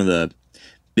that's one of the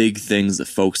big things that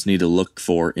folks need to look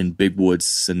for in big woods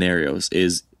scenarios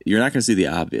is you're not going to see the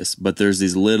obvious, but there's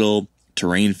these little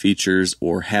terrain features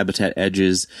or habitat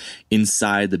edges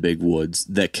inside the big woods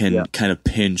that can kind of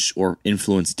pinch or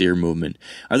influence deer movement.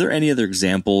 Are there any other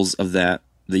examples of that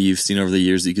you've seen over the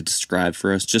years that you could describe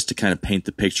for us, just to kind of paint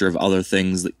the picture of other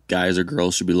things that guys or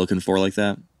girls should be looking for like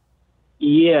that?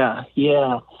 Yeah.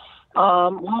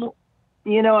 Well,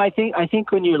 I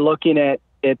think when you're looking at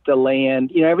the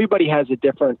land, everybody has a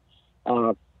different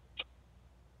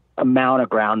amount of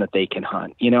ground that they can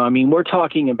hunt. I mean, we're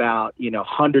talking about,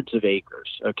 hundreds of acres.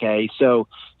 Okay. So,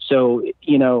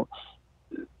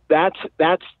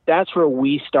 that's where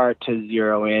we start to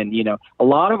zero in. A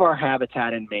lot of our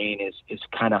habitat in Maine is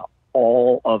kind of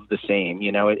all of the same.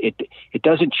 It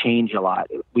doesn't change a lot.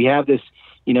 We have this,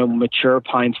 mature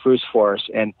pine spruce forest,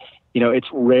 and it's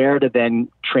rare to then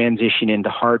transition into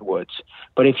hardwoods.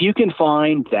 But if you can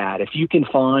find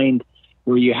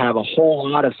where you have a whole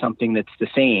lot of something that's the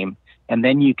same, and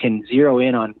then you can zero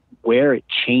in on where it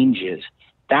changes,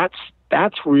 that's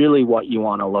really what you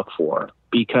want to look for,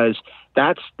 because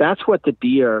that's what the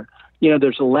deer,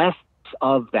 there's less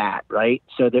of that, right?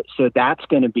 So that's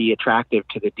going to be attractive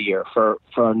to the deer for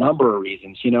a number of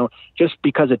reasons, just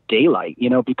because of daylight,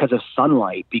 because of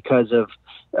sunlight, because of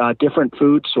different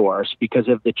food source, because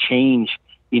of the change,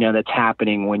 that's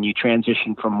happening when you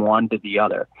transition from one to the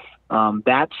other.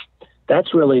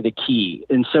 That's really the key.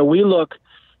 And so we look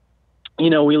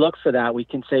for that. We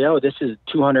can say, oh, this is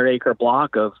a 200-acre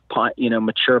block of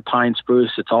mature pine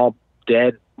spruce. It's all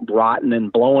dead, rotten,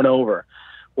 and blowing over.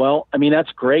 Well, I mean,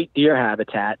 that's great deer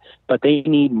habitat, but they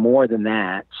need more than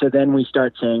that. So then we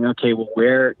start saying, okay, well,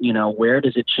 where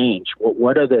does it change?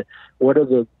 What are the,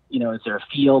 is there a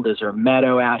field? Is there a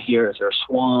meadow out here? Is there a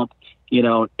swamp?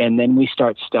 And then we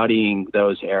start studying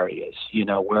those areas,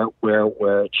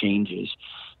 where it changes.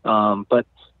 But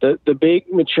the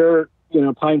big mature,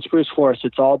 pine spruce forest,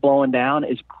 it's all blowing down,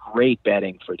 is great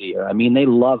bedding for deer. I mean, they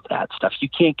love that stuff. You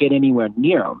can't get anywhere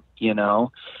near them,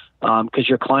 because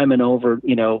you're climbing over,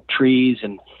 trees,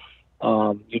 and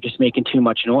you're just making too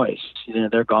much noise.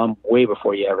 They're gone way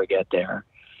before you ever get there.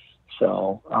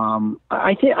 So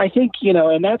I think,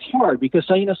 and that's hard because,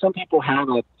 some people have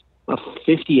a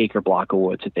 50-acre block of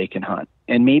woods that they can hunt,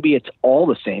 and maybe it's all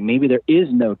the same. Maybe there is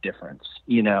no difference,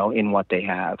 in what they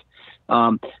have.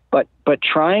 But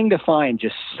trying to find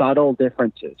just subtle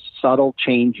differences, subtle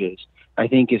changes, I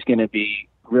think is going to be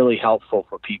really helpful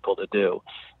for people to do.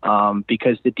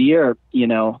 Because the deer,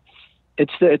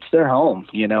 it's their home,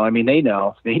 I mean, they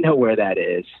know where that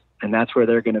is, and that's where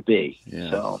they're going to be.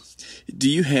 Yeah. So do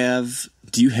you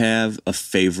have a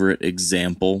favorite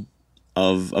example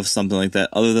of something like that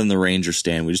other than the ranger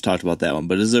stand? We just talked about that one,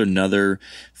 but is there another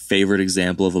favorite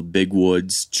example of a big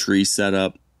woods tree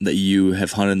setup that you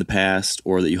have hunted in the past,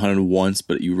 or that you hunted once,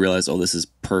 but you realize, oh, this is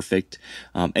perfect?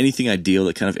 Anything ideal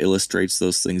that kind of illustrates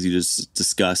those things you just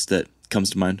discussed that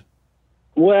comes to mind?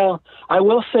 Well, I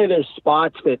will say there's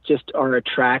spots that just are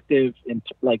attractive and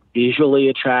like visually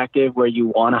attractive where you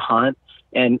want to hunt.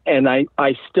 And I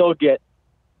still get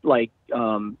like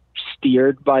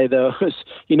steered by those,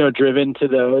 driven to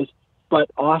those,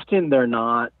 but often they're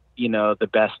not, the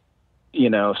best,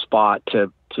 spot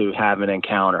to have an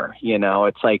encounter.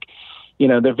 It's like,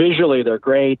 they're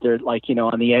great. They're like,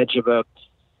 on the edge of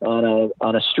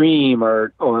on a stream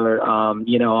or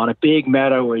on a big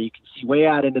meadow where you can see way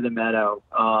out into the meadow.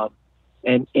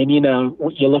 And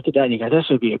you look at that and you go, this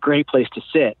would be a great place to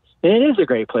sit. And it is a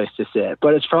great place to sit,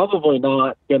 but it's probably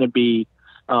not going to be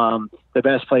the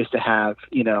best place to have,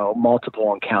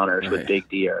 multiple encounters with big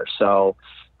deer. So,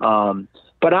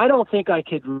 but I don't think I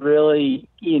could really,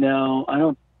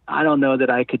 I don't know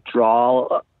that I could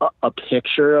draw a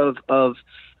picture of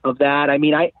that. I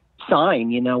mean, sign,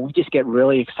 we just get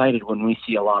really excited when we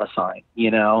see a lot of sign,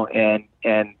 and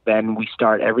then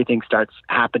everything starts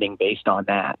happening based on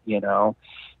that,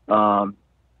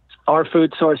 Our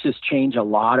food sources change a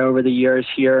lot over the years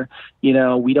here.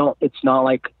 It's not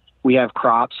like we have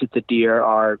crops that the deer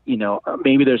are,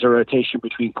 maybe there's a rotation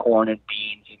between corn and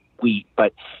beans and wheat,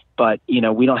 but we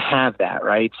don't have that,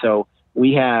 right? So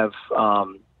we have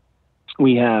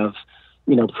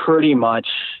pretty much,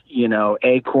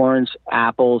 acorns,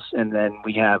 apples, and then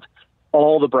we have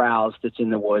all the browse that's in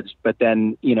the woods. But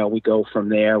then, we go from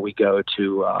there, we go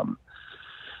to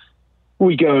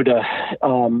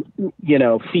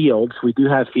fields. We do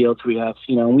have fields. We have,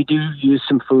 we do use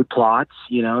some food plots.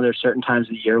 There's certain times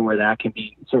of the year where that can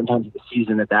be, certain times of the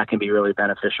season that can be really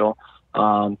beneficial.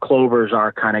 Clovers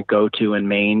are kind of go-to in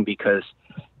Maine because,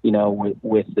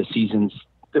 with the seasons,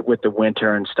 with the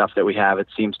winter and stuff that we have, it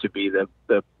seems to be the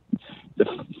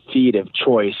feed of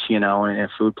choice, and a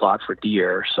food plot for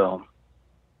deer. So,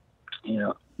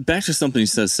 Back to something you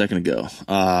said a second ago,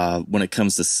 when it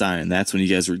comes to sign, that's when you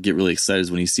guys get really excited,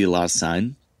 is when you see a lot of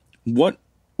sign. What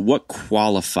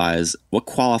qualifies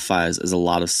as a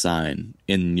lot of sign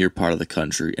in your part of the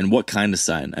country, and what kind of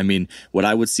sign? I mean, what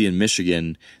I would see in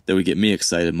Michigan that would get me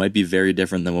excited might be very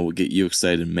different than what would get you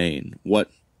excited in Maine. What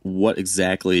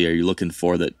exactly are you looking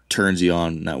for that turns you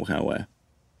on in that kind of way?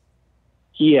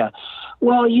 Yeah.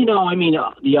 Well,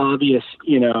 the obvious,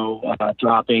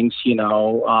 droppings,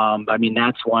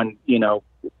 that's one,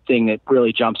 thing that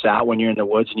really jumps out when you're in the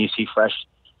woods and you see fresh,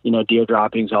 deer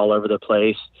droppings all over the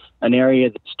place, an area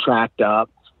that's tracked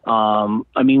up.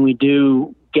 We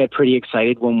do get pretty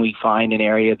excited when we find an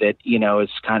area that, is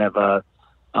kind of a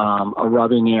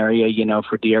rubbing area,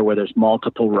 for deer where there's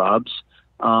multiple rubs.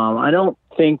 I don't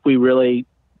think we really,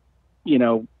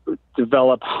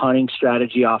 develop hunting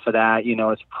strategy off of that.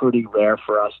 It's pretty rare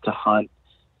for us to hunt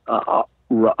a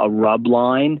rub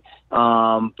line,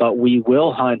 but we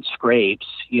will hunt scrapes.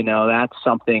 That's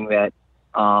something that,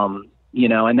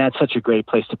 and that's such a great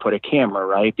place to put a camera,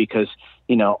 right? Because,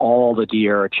 all the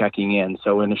deer are checking in.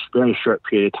 So in a very short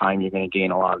period of time, you're going to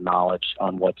gain a lot of knowledge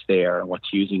on what's there and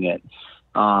what's using it.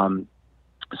 That's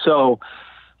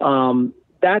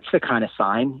the kind of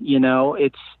sign,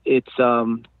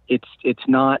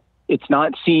 it's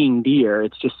not seeing deer.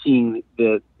 It's just seeing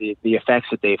the effects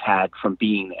that they've had from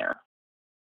being there.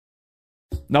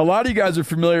 Now, a lot of you guys are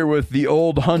familiar with the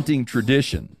old hunting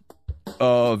tradition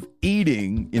of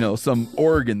eating, some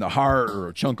organ, the heart or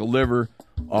a chunk of liver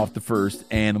off the first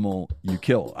animal you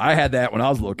kill. I had that when I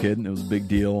was a little kid, and it was a big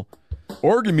deal.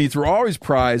 Organ meats were always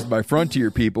prized by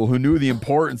frontier people who knew the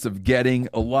importance of getting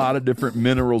a lot of different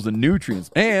minerals and nutrients.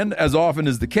 And as often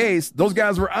is the case, those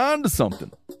guys were onto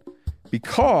something,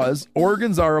 because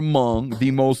organs are among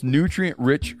the most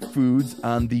nutrient-rich foods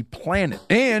on the planet.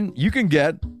 And you can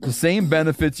get the same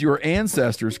benefits your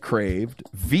ancestors craved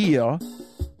via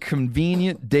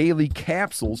convenient daily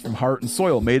capsules from Heart and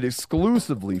Soil, made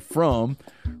exclusively from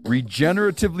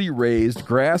regeneratively raised,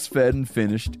 grass-fed, and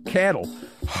finished cattle.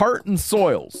 Heart and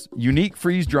Soil's unique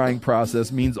freeze-drying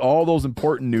process means all those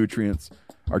important nutrients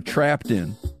are trapped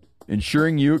in,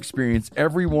 ensuring you experience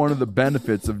every one of the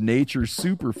benefits of nature's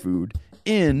superfood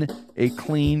in a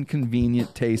clean,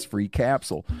 convenient, taste-free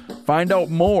capsule. Find out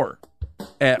more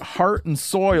at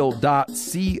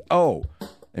heartandsoil.co.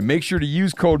 And make sure to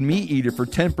use code MeatEater for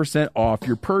 10% off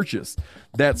your purchase.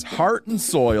 That's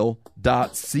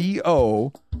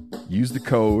heartandsoil.co. Use the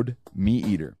code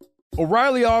MeatEater.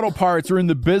 O'Reilly Auto Parts are in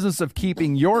the business of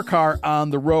keeping your car on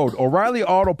the road. O'Reilly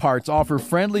Auto Parts offer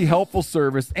friendly, helpful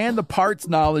service and the parts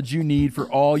knowledge you need for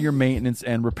all your maintenance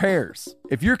and repairs.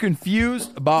 If you're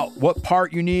confused about what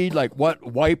part you need, like what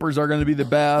wipers are going to be the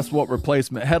best, what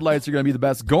replacement headlights are going to be the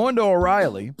best, go into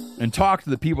O'Reilly and talk to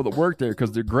the people that work there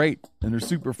because they're great and they're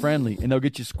super friendly and they'll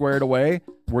get you squared away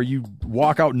where you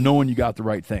walk out knowing you got the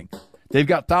right thing. They've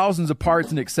got thousands of parts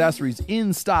and accessories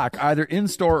in stock, either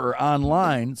in-store or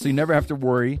online, so you never have to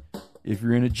worry if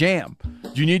you're in a jam.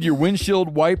 Do you need your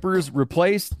windshield wipers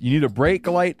replaced? You need a brake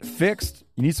light fixed?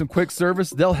 You need some quick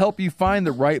service? They'll help you find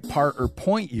the right part or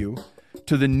point you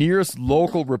to the nearest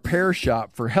local repair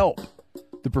shop for help.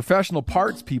 The professional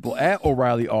parts people at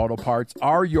O'Reilly Auto Parts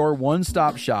are your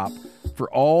one-stop shop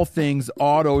for all things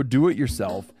auto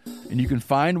do-it-yourself, and you can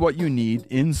find what you need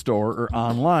in-store or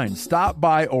online. Stop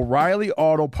by O'Reilly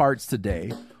Auto Parts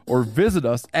today or visit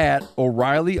us at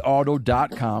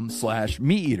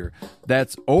O'ReillyAuto.com/MeatEater.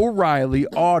 That's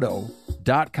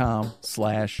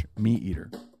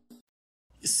O'ReillyAuto.com/MeatEater.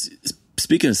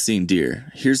 Speaking of seeing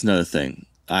deer, here's another thing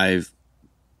I've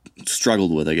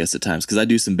struggled with, I guess, at times, because I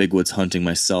do some big woods hunting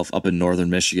myself up in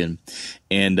northern Michigan,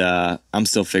 and I'm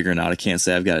still figuring out. I can't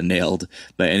say I've got it nailed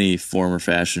by any form or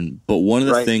fashion, but one of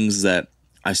the things that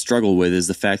I struggle with is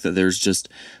the fact that there's just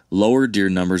lower deer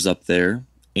numbers up there,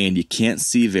 and you can't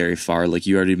see very far, like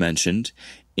you already mentioned,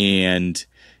 and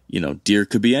deer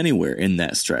could be anywhere in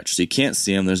that stretch, so you can't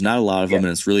see them. There's not a lot of them,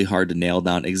 and it's really hard to nail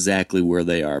down exactly where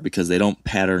they are because they don't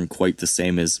pattern quite the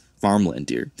same as farmland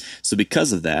deer. So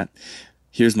because of that,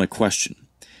 here's my question.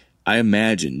 I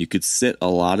imagine you could sit a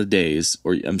lot of days,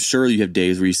 or I'm sure you have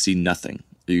days where you see nothing,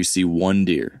 or you see one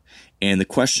deer. And the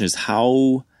question is,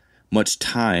 how much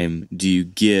time do you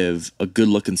give a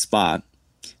good-looking spot?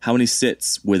 How many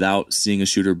sits without seeing a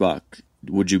shooter buck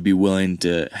would you be willing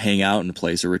to hang out in a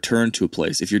place or return to a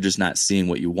place if you're just not seeing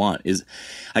what you want?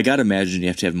 I got to imagine you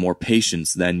have to have more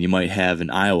patience than you might have in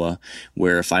Iowa,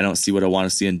 where if I don't see what I want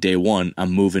to see on day one,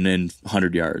 I'm moving in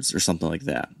 100 yards or something like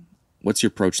that. What's your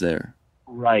approach there?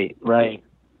 Right.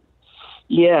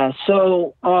 Yeah,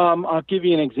 so I'll give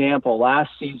you an example.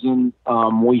 Last season,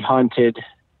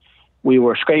 we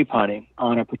were scrape hunting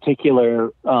on a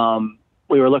particular,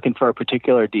 we were looking for a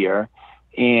particular deer,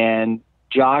 and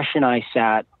Josh and I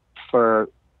sat for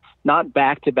not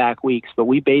back-to-back weeks, but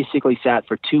we basically sat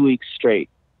for 2 weeks straight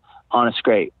on a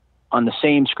scrape, on the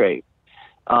same scrape.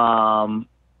 I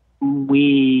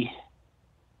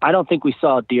don't think we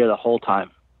saw a deer the whole time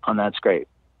on that scrape.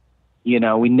 We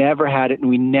never had it, and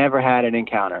we never had an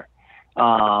encounter.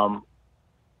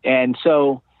 And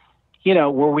so,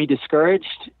 were we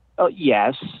discouraged?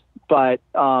 Yes, but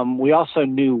we also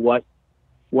knew what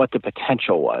the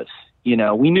potential was.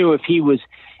 We knew if he was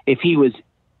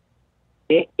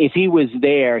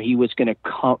there, he was going to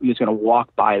come. He was going to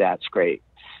walk by that scrape.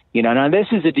 Now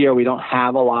this is a deer we don't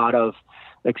have a lot of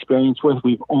experience with.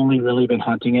 We've only really been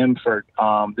hunting him for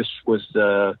this was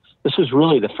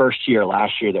really the first year,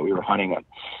 last year, that we were hunting him,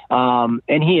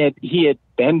 and he had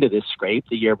been to this scrape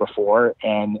the year before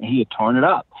and he had torn it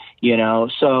up,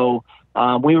 so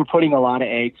we were putting a lot of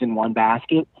eggs in one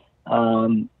basket.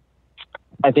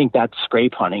 I think that's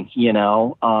scrape hunting.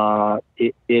 I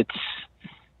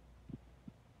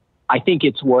think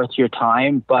it's worth your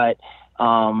time, but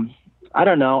I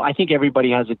don't know. I think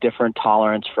everybody has a different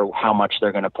tolerance for how much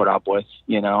they're going to put up with.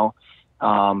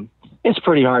 It's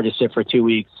pretty hard to sit for 2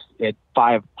 weeks at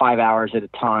five hours at a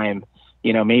time.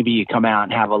 Maybe you come out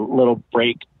and have a little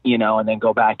break, and then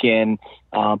go back in.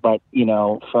 But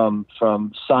from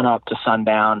sun up to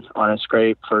sundown on a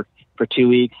scrape for 2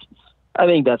 weeks, I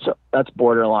think that's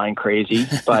borderline crazy.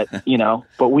 But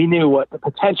but we knew what the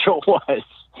potential was.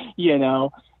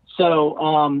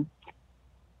 So.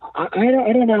 I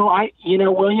don't know.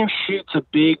 William shoots a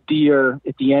big deer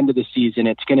at the end of the season.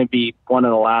 It's going to be one of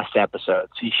the last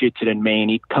episodes. He shoots it in Maine.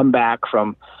 He'd come back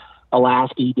from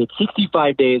Alaska. He did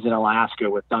 65 days in Alaska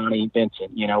with Donnie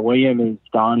Vincent. William is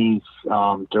Donnie's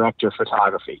director of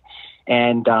photography.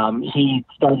 And he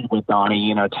started with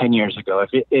Donnie, 10 years ago.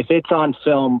 If it's on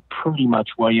film, pretty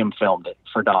much William filmed it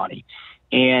for Donnie.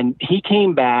 And he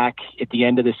came back at the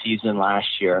end of the season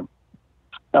last year.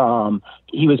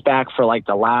 He was back for like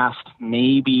the last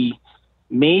maybe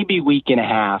week and a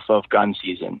half of gun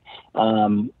season,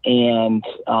 and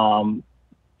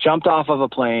jumped off of a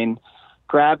plane,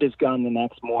 grabbed his gun the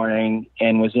next morning,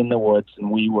 and was in the woods. And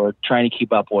we were trying to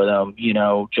keep up with him,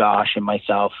 Josh and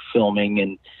myself filming,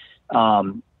 and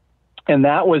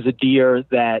that was a deer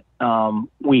that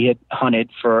we had hunted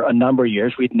for a number of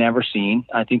years. We'd never seen.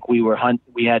 I think we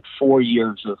had 4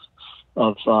 years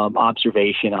of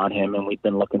observation on him, and we've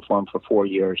been looking for him for 4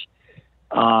 years.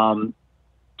 I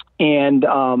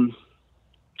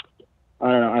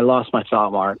don't know. I lost my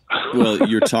thought, Mark. Well,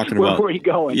 you're talking about where were you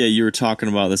going? Yeah, you were talking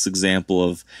about this example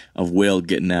of Will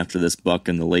getting after this buck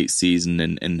in the late season,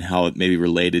 and how it may be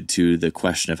related to the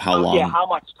question of how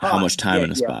much time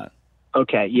in a spot.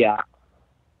 Okay, yeah.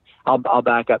 I'll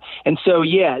back up. And so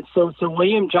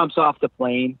William jumps off the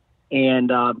plane and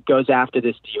goes after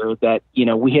this deer that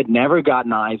we had never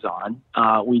gotten eyes on.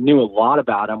 We knew a lot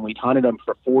about him. We'd hunted him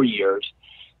for 4 years,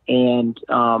 and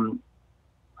I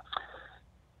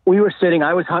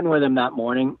was hunting with him that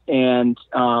morning, and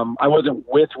I wasn't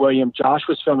with William. Josh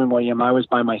was filming William. I was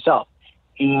by myself.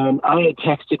 And I had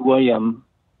texted William.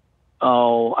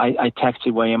 I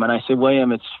texted William and I said,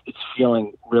 William, it's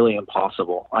feeling really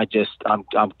impossible.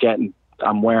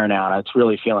 I'm wearing out. It's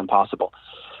really feeling impossible.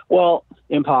 Well,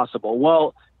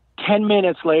 10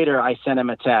 minutes later, I sent him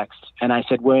a text and I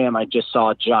said, William, I just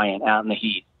saw a giant out in the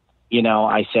heat.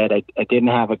 I said, I didn't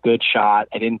have a good shot.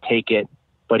 I didn't take it,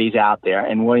 but he's out there.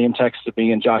 And William texted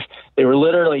me and Josh, they were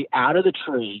literally out of the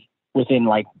tree within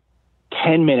like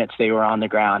 10 minutes. They were on the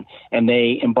ground and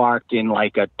they embarked in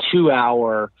like a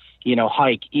 2-hour,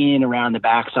 hike in around the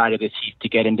backside of this heath to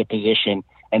get into position.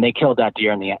 And they killed that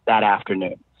deer that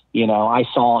afternoon. I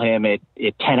saw him at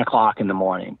 10 o'clock in the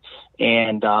morning,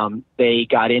 and they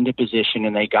got into position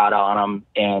and they got on him,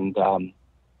 and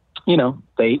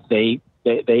they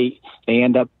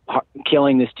end up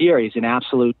killing this deer. He's an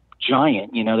absolute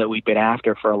giant, that we've been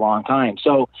after for a long time.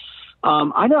 So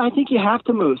I think you have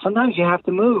to move. Sometimes you have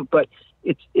to move, but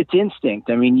it's instinct.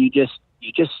 I mean,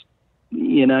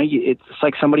 it's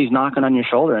like somebody's knocking on your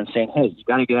shoulder and saying, "Hey, you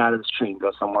got to get out of this tree and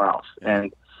go somewhere else."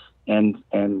 And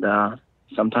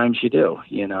sometimes you do,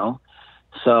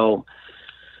 So,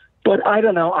 but I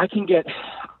don't know. I think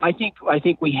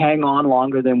we hang on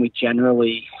longer than we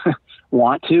generally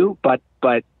want to, but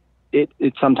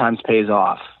it sometimes pays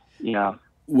off.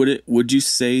 Would you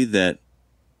say that?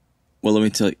 Well, let me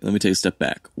take a step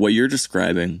back. What you're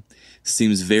describing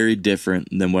seems very different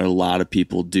than what a lot of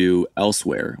people do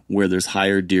elsewhere, where there's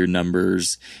higher deer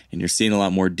numbers and you're seeing a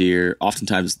lot more deer.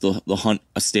 Oftentimes they'll hunt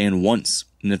a stand once,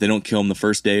 and if they don't kill them the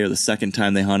first day or the second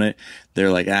time they hunt it,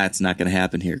 they're like, it's not going to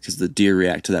happen here because the deer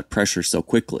react to that pressure so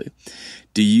quickly.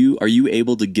 Are you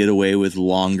able to get away with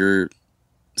longer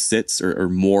sits or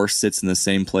more sits in the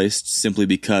same place simply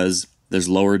because there's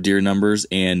lower deer numbers,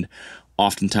 and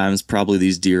oftentimes probably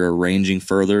these deer are ranging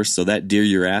further, so that deer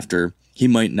you're after, he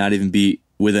might not even be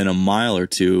within a mile or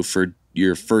two for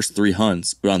your first 3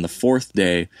 hunts, but on the 4th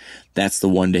day, that's the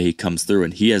one day he comes through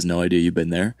and he has no idea you've been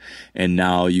there, and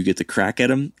now you get to crack at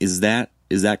him. Is that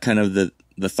kind of the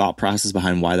thought process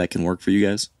behind why that can work for you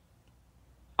guys?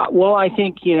 Well, I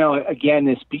think, again,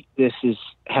 this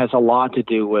has a lot to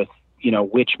do with,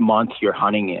 which month you're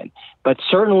hunting in, but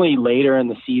certainly later in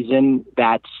the season,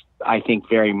 that's, I think,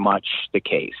 very much the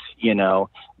case,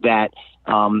 that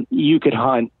you could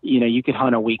hunt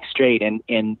a week straight and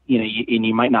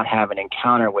you might not have an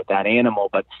encounter with that animal,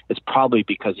 but it's probably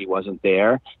because he wasn't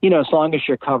there, as long as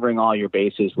you're covering all your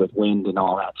bases with wind and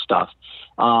all that stuff.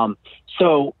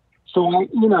 So,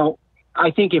 I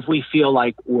think if we feel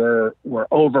like we're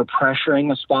over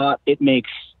pressuring a spot, it makes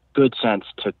good sense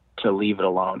to leave it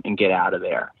alone and get out of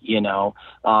there.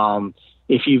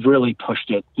 If you've really pushed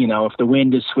it, if the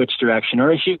wind has switched direction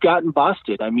or if you've gotten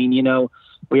busted. I mean,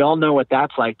 we all know what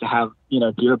that's like to have,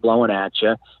 deer blowing at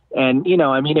you. And,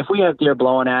 if we have deer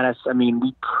blowing at us,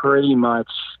 we pretty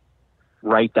much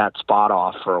write that spot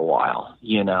off for a while,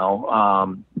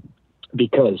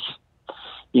 because,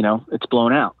 it's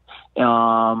blown out.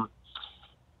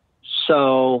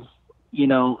 So,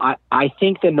 I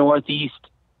think the Northeast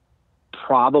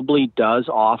probably does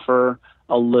offer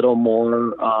a little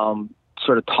more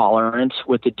sort of tolerance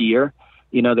with the deer.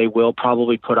 They will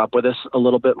probably put up with us a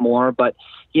little bit more, but,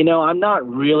 I'm not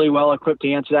really well equipped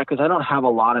to answer that because I don't have a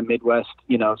lot of Midwest,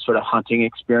 sort of hunting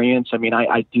experience.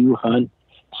 I do hunt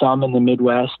some in the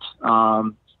Midwest.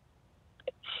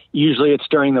 Usually it's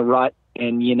during the rut,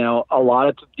 and, a lot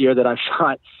of the deer that I've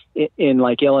shot in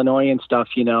like Illinois and stuff,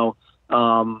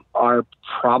 are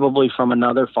probably from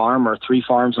another farm or 3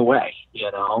 farms away,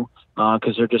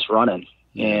 because they're just running.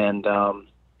 And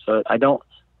so I don't.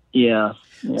 Yeah.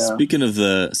 Speaking of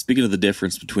the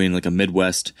difference between like a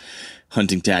Midwest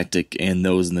hunting tactic and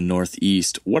those in the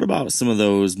Northeast, what about some of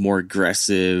those more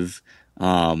aggressive,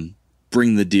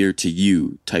 bring the deer to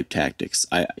you type tactics?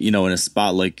 In a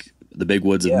spot like the big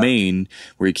woods of Maine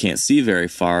where you can't see very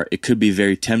far, it could be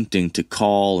very tempting to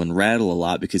call and rattle a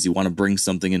lot because you want to bring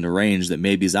something into range that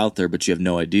maybe is out there, but you have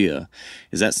no idea.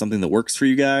 Is that something that works for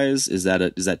you guys? Is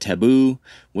that taboo?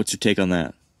 What's your take on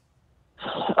that?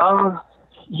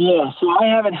 Yeah, so I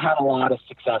haven't had a lot of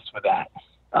success with that.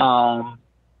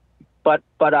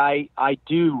 But I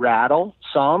do rattle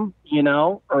some,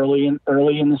 early in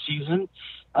the season.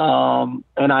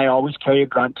 And I always carry a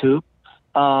grunt tube.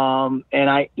 And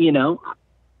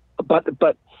but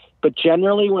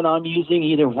generally when I'm using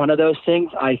either one of those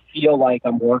things, I feel like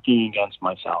I'm working against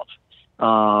myself.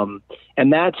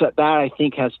 And that I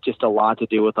think has just a lot to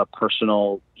do with a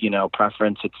personal,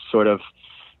 preference. It's sort of,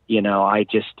 I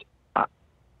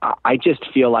just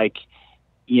feel like,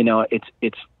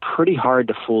 it's pretty hard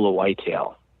to fool a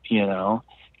whitetail,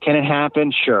 Can it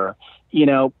happen? Sure.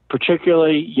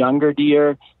 Particularly younger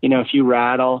deer, if you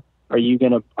rattle, are you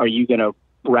going to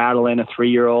rattle in a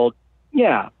 3-year-old?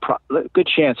 Yeah. Good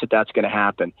chance that that's going to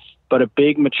happen. But a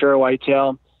big mature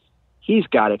whitetail, he's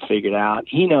got it figured out.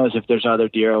 He knows if there's other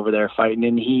deer over there fighting,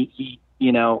 and he's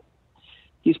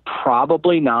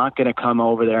probably not going to come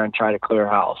over there and try to clear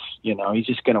house. He's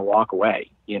just going to walk away.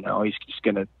 He's just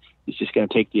going to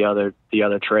take the other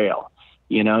trail.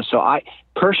 So I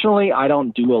personally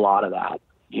don't do a lot of that.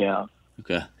 Yeah.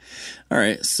 Okay. All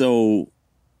right. So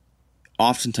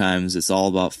oftentimes it's all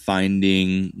about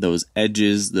finding those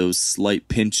edges, those slight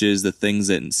pinches, the things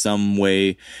that in some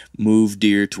way move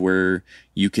deer to where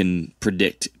you can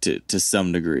predict to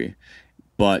some degree.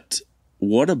 But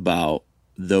what about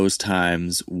those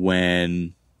times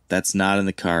when that's not in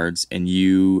the cards and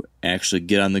you actually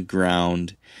get on the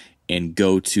ground and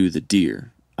go to the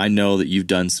deer? I know that you've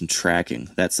done some tracking.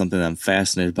 That's something that I'm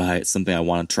fascinated by. It's something I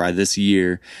want to try this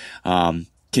year.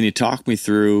 Can you talk me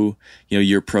through,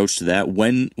 your approach to that?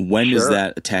 When Sure. is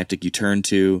that a tactic you turn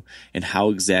to, and how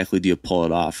exactly do you pull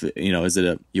it off? Is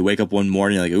it you wake up one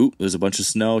morning, you're like, ooh, there's a bunch of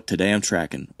snow, today I'm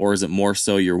tracking? Or is it more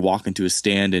so you're walking to a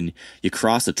stand and you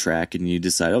cross a track and you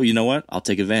decide, oh, you know what? I'll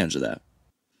take advantage of that.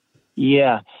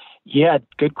 Yeah.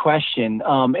 Good question.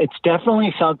 It's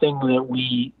definitely something that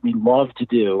we love to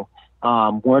do.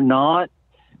 We're not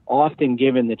often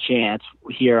given the chance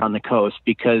here on the coast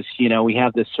because, we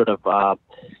have this sort of,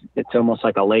 it's almost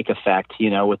like a lake effect,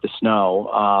 with the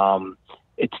snow.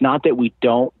 It's not that we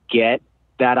don't get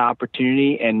that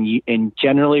opportunity. And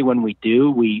generally when we do,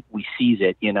 we seize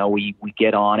it, we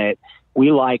get on it.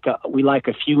 We like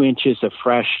a few inches of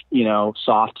fresh,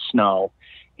 soft snow.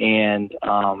 And,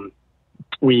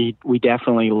 we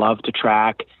definitely love to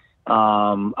track.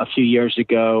 A few years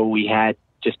ago, we had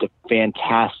just a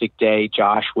fantastic day.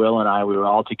 Josh, Will, and I, we were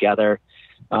all together.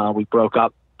 We broke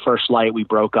up first light. We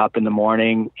broke up in the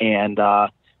morning and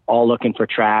all looking for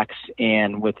tracks.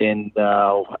 And within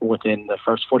the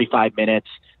first 45 minutes,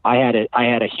 I had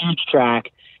a huge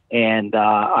track, and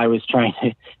I was trying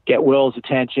to get Will's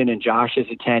attention and Josh's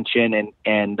attention,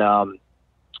 and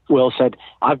Will said,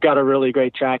 I've got a really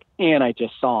great track, and I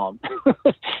just saw him.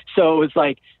 So it was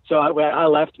like, I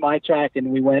left my track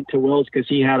and we went to Will's because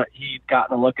he'd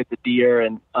gotten a look at the deer,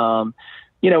 and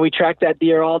we tracked that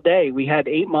deer all day. We had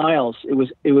 8 miles. It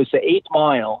was the 8th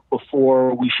mile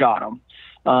before we shot him.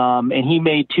 And he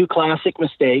made 2 classic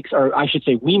mistakes, or I should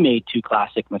say we made 2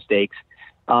 classic mistakes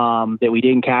that we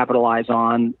didn't capitalize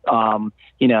on,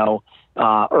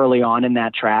 early on in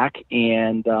that track.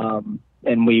 And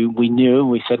we knew,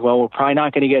 we said, well, we're probably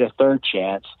not going to get a third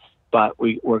chance, but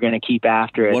we're going to keep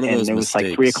after it. What are and those it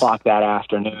mistakes? was like 3:00 that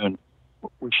afternoon.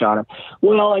 We shot him.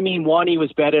 Well, I mean, one, he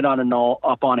was bedded on a knoll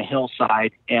up on a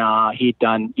hillside. He'd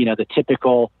done, the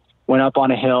typical, went up on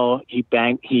a hill, he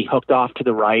hooked off to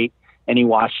the right, and he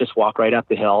watched us walk right up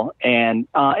the hill. And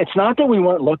it's not that we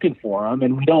weren't looking for him,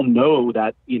 and we don't know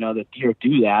that, the deer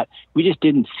do that. We just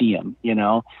didn't see him,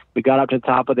 We got up to the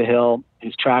top of the hill,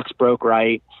 his tracks broke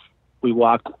right. We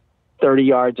walked 30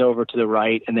 yards over to the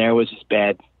right, and there was his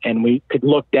bed. And we could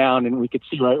look down and we could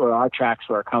see right where our tracks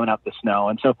were coming up the snow.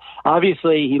 And so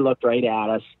obviously he looked right at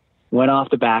us, went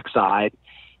off the backside.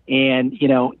 And,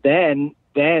 then,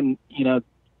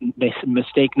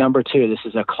 mistake number 2, this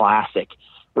is a classic.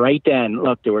 Right then,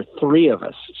 look, there were 3 of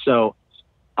us. So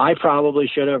I probably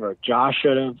should have, or Josh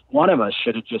should have, one of us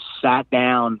should have just sat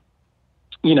down,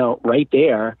 right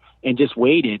there and just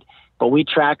waited. But we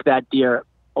tracked that deer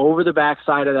over the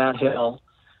backside of that hill,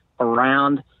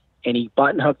 around, and he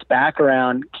button hooked back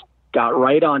around, got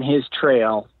right on his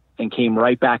trail, and came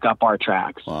right back up our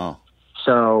tracks. Wow.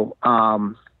 So, So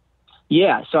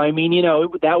I mean,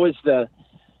 that was the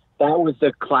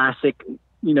classic,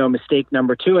 mistake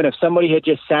number 2. And if somebody had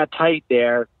just sat tight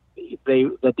there,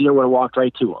 the deer would have walked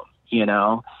right to him.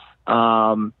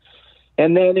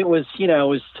 And then it was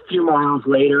a few miles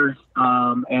later,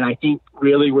 and I think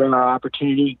really where our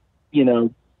opportunity,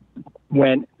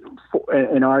 went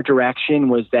in our direction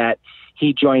was that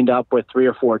he joined up with 3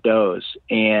 or 4 does,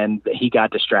 and he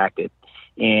got distracted.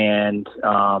 And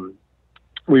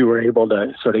we were able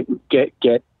to sort of get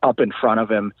up in front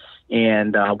of him.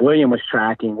 And William was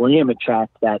tracking. William had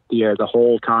tracked that deer the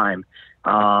whole time.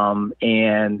 I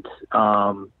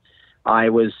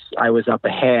was up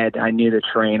ahead. I knew the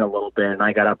terrain a little bit, and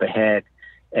I got up ahead,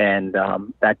 and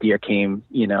that deer came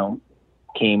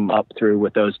up through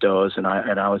with those does, and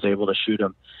I was able to shoot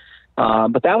him.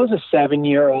 But that was a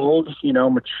 7-year-old,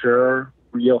 mature,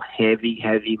 real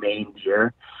heavy Maine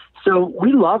deer. So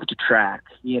we love to track,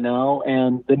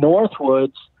 and the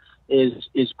Northwoods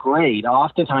is great.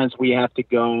 Oftentimes we have to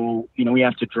go, we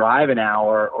have to drive an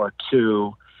hour or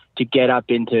two to get up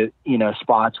into,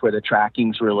 spots where the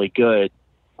tracking's really good.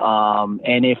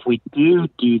 And if we do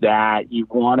that, you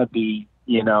want to be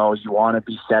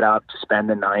set up to spend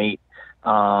the night.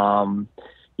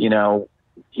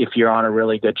 If you're on a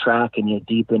really good track and you're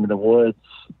deep into the woods,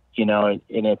 and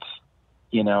it's,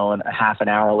 and a half an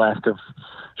hour left of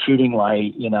shooting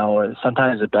light,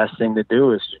 sometimes the best thing to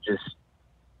do is to just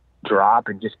drop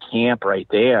and just camp right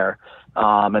there.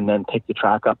 And then pick the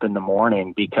track up in the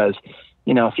morning, because,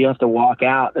 if you have to walk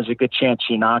out, there's a good chance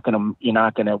you're not going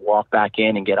to walk back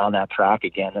in and get on that track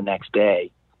again the next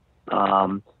day.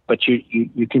 But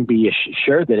you can be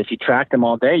assured that if you track them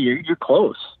all day, you're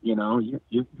close, you're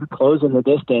close in the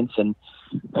distance. And,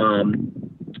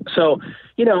 so,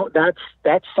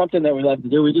 that's something that we love to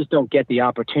do. We just don't get the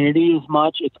opportunity as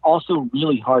much. It's also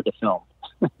really hard to film.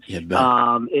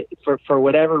 For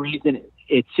whatever reason,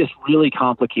 it's just really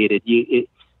complicated.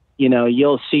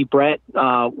 You'll see Brett,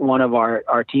 one of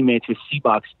our teammates with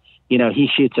Seabucks, he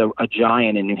shoots a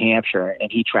giant in New Hampshire,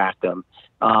 and he tracked them.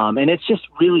 And it's just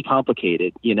really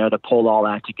complicated, to pull all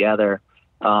that together,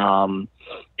 and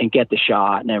get the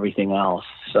shot and everything else.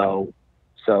 So,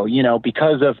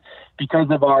 because of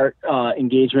our,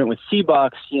 engagement with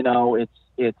Seabucks,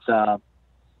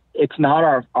 it's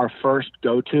not our first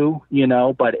go-to,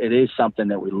 but it is something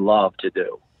that we love to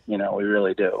do. We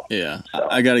really do. Yeah. So.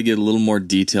 I got to get a little more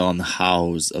detail on the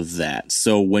hows of that.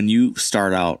 So when you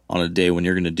start out on a day when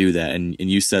you're going to do that, and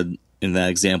you said in that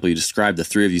example, you described the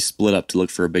three of you split up to look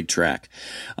for a big track.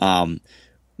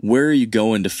 Where are you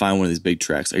going to find one of these big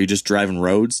tracks? Are you just driving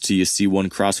roads till you see one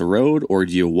cross a road, or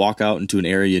do you walk out into an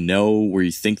area where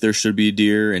you think there should be a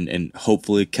deer and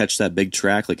hopefully catch that big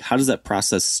track? Like, how does that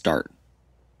process start?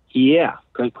 Yeah,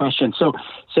 great question. So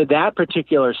that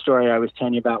particular story I was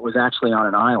telling you about was actually on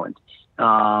an island.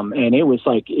 And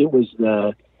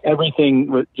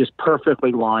everything was just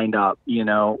perfectly lined up.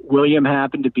 William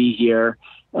happened to be here.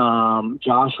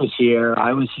 Josh was here.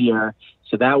 I was here.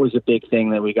 So that was a big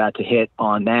thing that we got to hit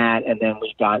on that. And then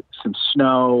we got some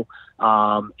snow.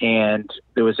 And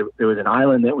there was an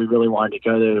island that we really wanted to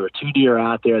go to. There were 2 deer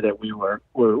out there that we were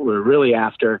really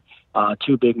after,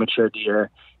 2 big mature deer.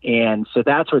 And so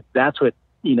that's what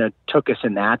took us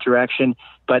in that direction.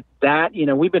 But that,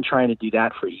 we've been trying to do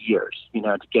that for years,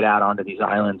 to get out onto these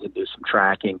islands and do some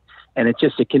tracking. And it's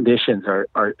just the conditions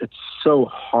it's so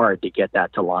hard to get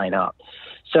that to line up.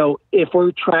 So if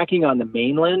we're tracking on the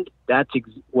mainland, that's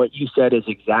what you said is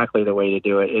exactly the way to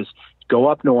do it, is go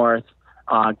up north,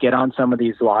 get on some of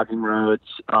these logging roads,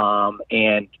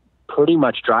 and pretty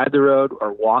much drive the road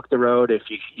or walk the road if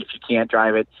you can't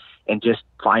drive it, and just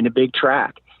find a big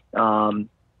track. And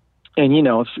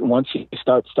once you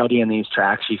start studying these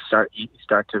tracks, you start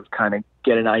to kind of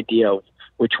get an idea of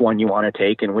which one you want to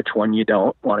take and which one you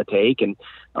don't want to take. And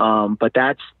but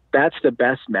that's the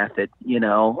best method.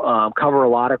 Cover a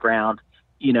lot of ground,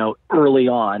 early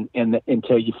on, and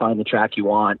until you find the track you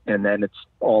want, and then it's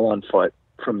all on foot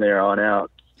from there on out.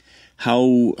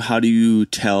 How do you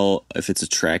tell if it's a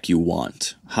track you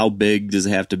want? How big does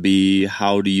it have to be?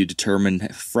 How do you determine how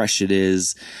fresh it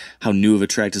is? How new of a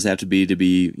track does it have to be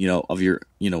of your,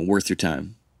 worth your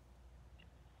time?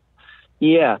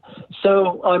 Yeah.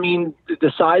 So, I mean,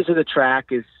 the size of the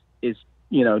track is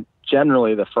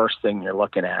generally the first thing you're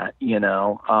looking at, and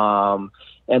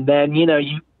then,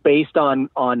 you, based on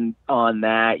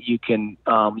that, you can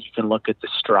look at the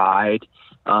stride.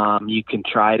 You can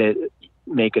try to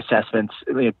make assessments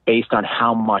based on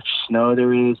how much snow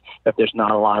there is. If there's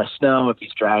not a lot of snow, if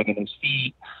he's dragging his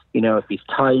feet, if he's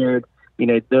tired,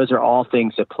 those are all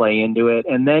things that play into it.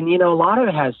 And then, a lot of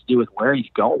it has to do with where he's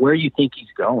going, where you think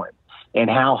he's going, and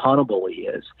how huntable he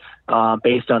is,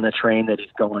 based on the terrain that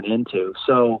he's going into.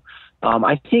 So,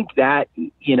 I think that,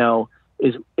 is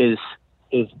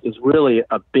really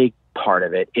a big part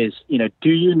of it is, do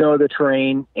you know the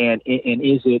terrain, and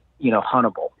is it,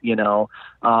 huntable,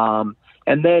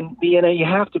 and then, you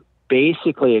have to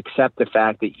basically accept the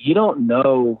fact that you don't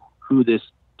know who this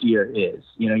deer is.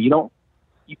 You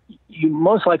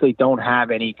most likely don't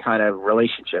have any kind of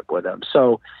relationship with him.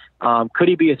 So, could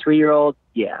he be a 3-year-old?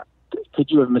 Yeah.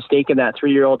 could you have mistaken that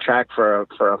 3-year-old track for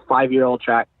a 5-year-old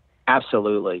track?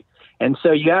 Absolutely. And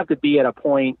so you have to be at a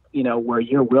point, where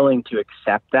you're willing to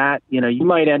accept that. You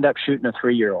might end up shooting a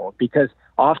 3-year-old because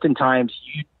oftentimes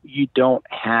you don't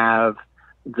have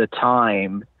the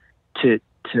time to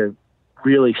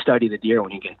really study the deer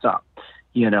when he gets up.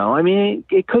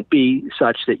 It could be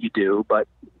such that you do, but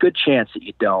good chance that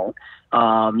you don't.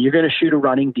 You're going to shoot a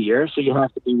running deer, so you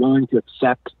have to be willing to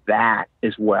accept that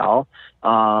as well.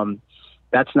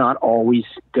 That's not always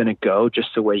going to go just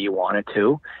the way you want it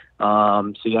to.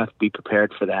 So you have to be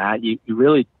prepared for that. You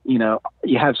really, you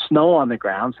have snow on the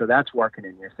ground, so that's working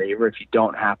in your favor. If you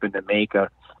don't happen to make a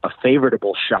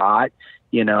favorable shot,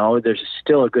 there's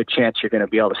still a good chance you're going to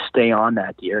be able to stay on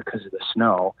that deer because of the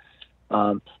snow.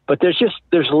 But there's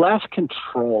less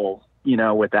control,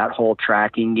 with that whole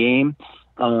tracking game.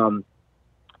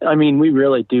 We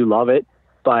really do love it,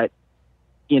 but,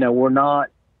 we're not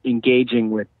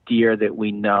engaging with deer that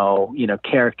we know,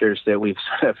 characters that we've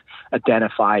sort of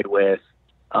identified with.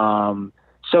 So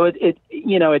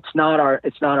it's not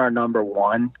our number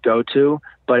one go-to,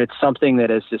 but it's something that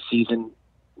as the season,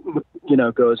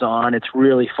 goes on, it's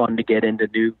really fun to get into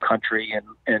new country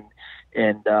and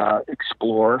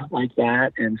explore like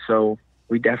that. And so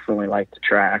we definitely like to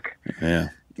track. Yeah.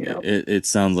 It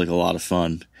sounds like a lot of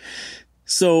fun.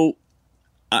 So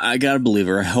I got to believe,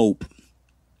 or I hope,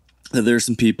 that there's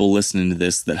some people listening to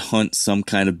this that hunt some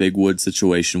kind of big wood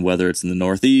situation, whether it's in the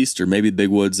Northeast or maybe big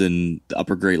woods in the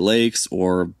upper Great Lakes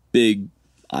or big,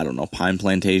 pine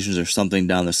plantations or something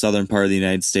down the southern part of the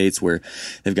United States where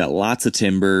they've got lots of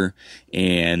timber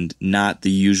and not the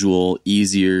usual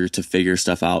easier to figure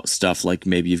stuff out stuff like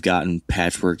maybe you've gotten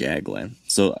patchwork ag land.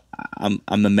 So I'm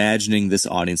imagining this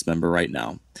audience member right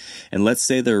now, and let's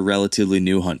say they're a relatively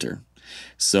new hunter.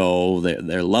 So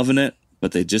they're loving it,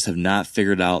 but they just have not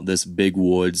figured out this big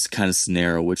woods kind of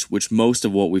scenario, which most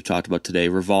of what we've talked about today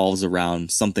revolves around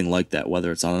something like that,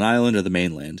 whether it's on an island or the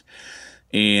mainland.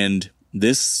 And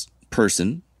this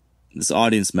person, this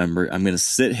audience member, I'm going to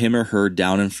sit him or her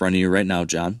down in front of you right now,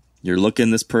 John. You're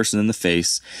looking this person in the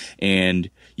face, and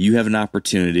you have an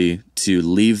opportunity to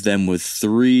leave them with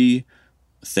 3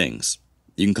 things.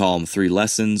 You can call them 3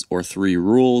 lessons or 3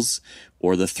 rules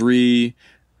or the 3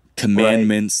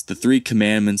 commandments, right. The 3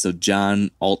 commandments of John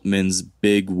Altman's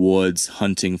big woods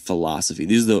hunting philosophy.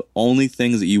 These are the only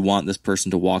things that you want this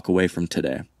person to walk away from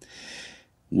today.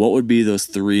 What would be those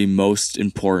 3 most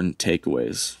important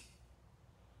takeaways?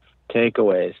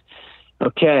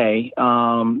 Okay.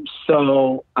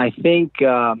 So I think,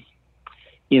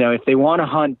 if they want to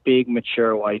hunt big,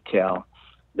 mature whitetail,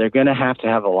 they're going to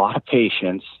have a lot of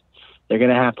patience. They're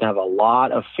going to have a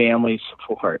lot of family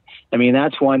support.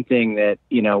 That's one thing that,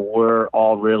 we're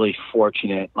all really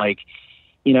fortunate.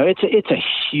 It's a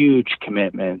huge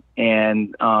commitment.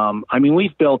 And,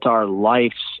 we've built our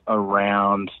lives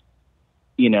around,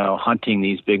 hunting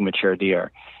these big mature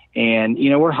deer. And,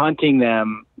 we're hunting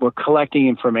them, we're collecting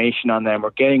information on them,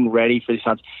 we're getting ready for these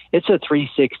hunts. It's a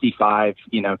 365,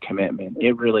 commitment.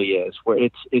 It really is. Where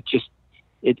it's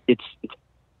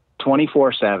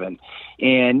 24/7.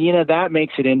 And, that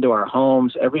makes it into our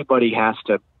homes. Everybody has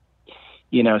to,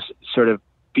 sort of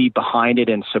be behind it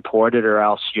and support it, or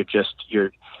else you're just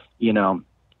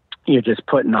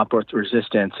putting up with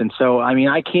resistance. And so,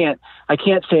 I can't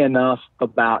say enough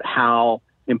about how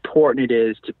important it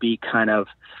is to be kind of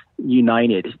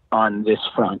united on this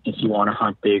front if you want to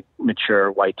hunt big,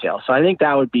 mature whitetail. So I think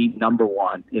that would be number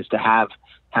one, is to have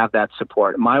that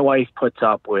support. My wife puts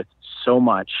up with so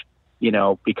much,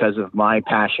 because of my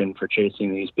passion for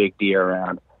chasing these big deer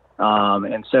around.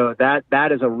 And so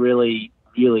that is a really,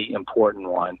 really important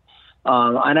one.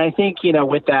 And I think,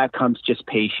 with that comes just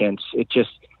patience. It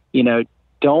just,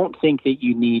 don't think that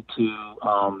you need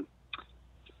to,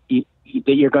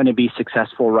 that you're going to be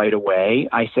successful right away.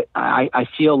 I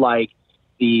feel like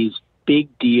these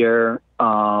big deer,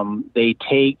 they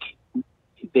take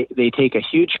a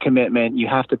huge commitment. You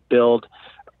have to build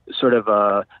sort of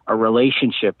a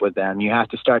relationship with them. You have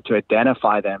to start to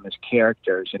identify them as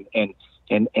characters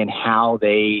and how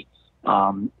they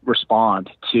respond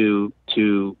to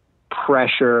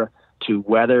pressure, to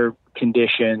weather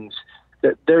conditions.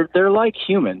 They're like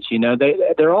humans,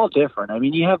 they're all different.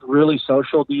 You have really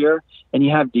social deer, and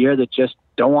you have deer that just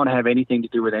don't want to have anything to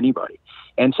do with anybody.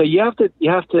 And so you have to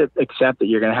accept that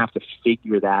you're going to have to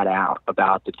figure that out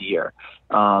about the deer.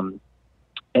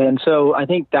 And so I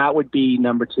think that would be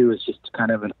number 2, is just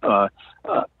kind of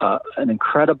an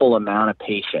incredible amount of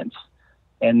patience.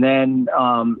 And then,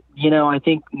 I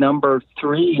think number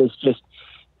 3 is just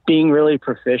being really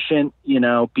proficient,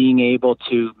 being able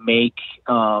to make,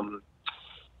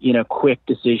 quick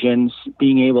decisions,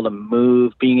 being able to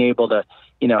move, being able to,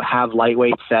 have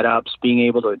lightweight setups, being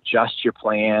able to adjust your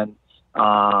plan.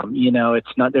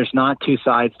 There's not two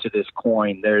sides to this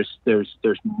coin. There's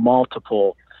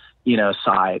multiple,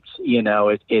 sides.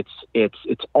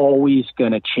 It's always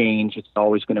going to change. It's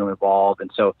always going to evolve.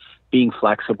 And so being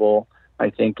flexible, I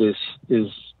think is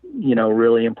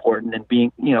really important, and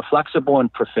being, flexible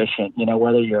and proficient,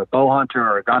 whether you're a bow hunter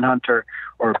or a gun hunter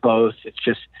or both. It's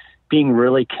just being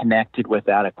really connected with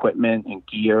that equipment and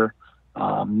gear,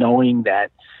 knowing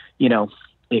that,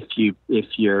 if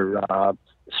your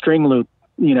string loop,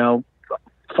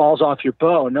 falls off your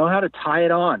bow, know how to tie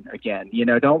it on again.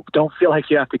 Don't feel like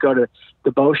you have to go to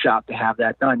the bow shop to have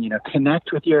that done.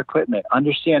 Connect with your equipment,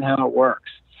 understand how it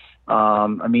works.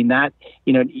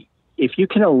 If you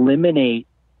can eliminate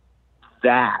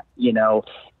that,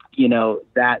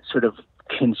 that sort of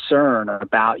concern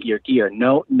about your gear,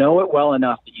 know it well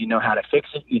enough that you know how to fix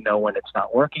it. When it's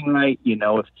not working right,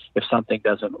 if something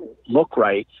doesn't look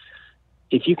right.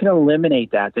 If you can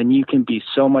eliminate that, then you can be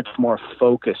so much more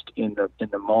focused in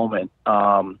the moment,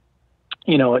 to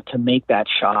make that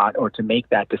shot or to make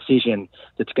that decision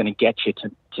that's going to get you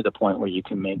to the point where you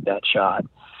can make that shot.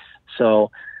 So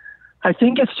I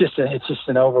think it's just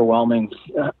an overwhelming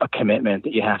commitment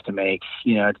that you have to make,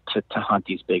 to hunt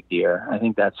these big deer. I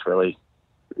think that's really,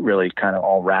 really kind of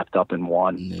all wrapped up in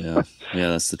one. Yeah,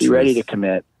 that's the truth. Be ready to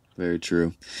commit. Very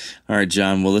true. All right,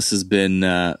 John. Well, this has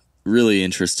been really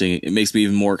interesting. It makes me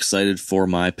even more excited for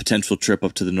my potential trip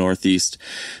up to the Northeast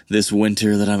this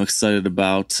winter that I'm excited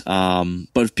about.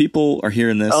 But if people are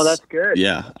hearing this, oh, that's good.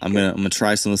 Yeah, I'm gonna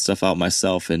try some of the stuff out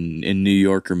myself in New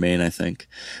York or Maine, I think.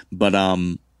 But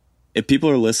if people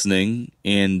are listening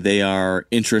and they are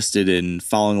interested in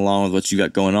following along with what you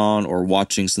got going on or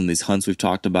watching some of these hunts we've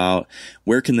talked about,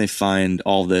 where can they find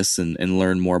all this and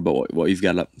learn more about what you've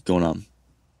got going on?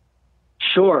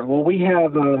 Sure. Well, we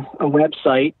have a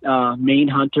website,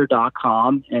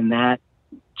 mainhunter.com, and that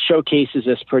showcases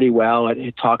us pretty well.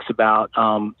 It talks about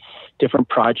different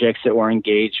projects that we're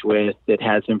engaged with. It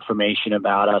has information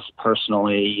about us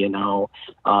personally,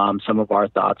 some of our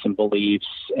thoughts and beliefs,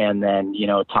 and then,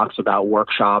 it talks about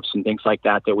workshops and things like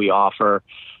that we offer.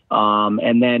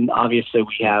 And then obviously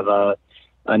we have an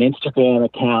Instagram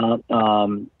account,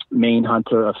 Maine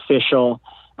Hunter Official.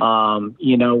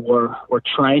 We're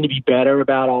trying to be better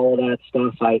about all of that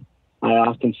stuff. I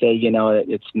often say,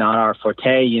 it's not our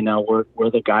forte. We're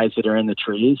the guys that are in the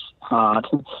trees,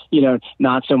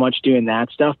 not so much doing that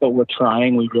stuff, but we're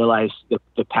trying. We realize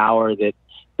the power that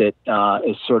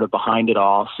is sort of behind it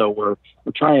all. So we're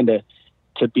trying to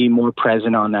be more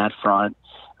present on that front.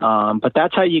 But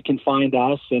that's how you can find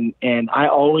us. And I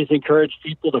always encourage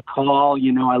people to call.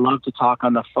 I love to talk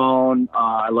on the phone.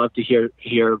 I love to hear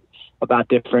about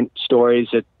different stories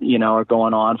that, are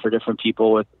going on for different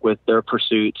people with their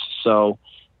pursuits. So,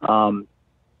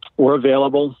 we're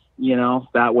available,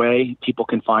 that way people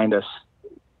can find us.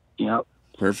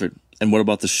 Perfect. And what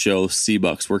about the show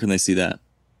Seabucks? Where can they see that?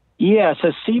 Yeah.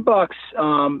 So Seabucks,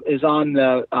 is on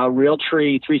the,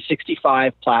 Realtree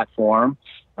 365 platform.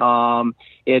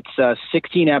 It's a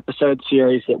 16 episode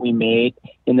series that we made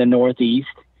in the Northeast.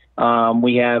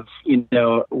 We have,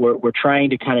 we're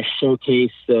trying to kind of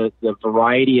showcase the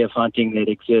variety of hunting that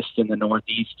exists in the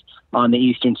Northeast on the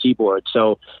Eastern Seaboard.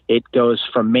 So it goes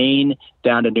from Maine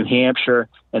down to New Hampshire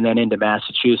and then into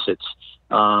Massachusetts.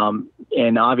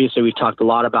 And obviously we've talked a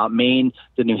lot about Maine.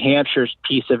 The New Hampshire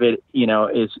piece of it,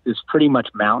 is pretty much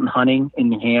mountain hunting in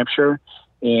New Hampshire.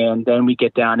 And then we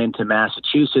get down into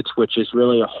Massachusetts, which is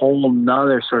really a whole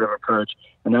nother sort of approach.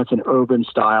 And that's an urban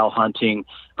style hunting.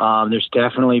 There's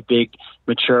definitely big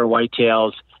mature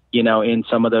whitetails, in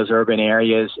some of those urban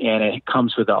areas. And it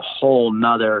comes with a whole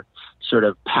nother sort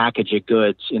of package of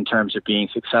goods in terms of being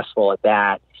successful at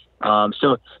that.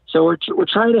 So we're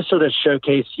trying to sort of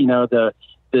showcase, the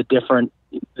different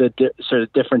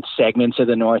segments of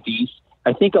the Northeast.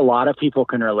 I think a lot of people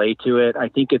can relate to it. I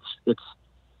think it's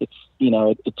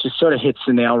it just sort of hits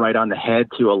the nail right on the head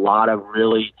to a lot of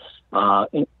really,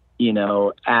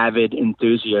 avid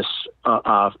enthusiasts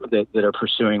that are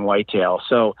pursuing whitetail.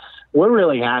 So we're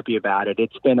really happy about it.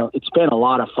 It's been a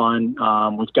lot of fun.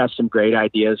 We've got some great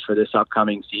ideas for this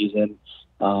upcoming season.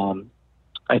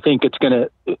 I think it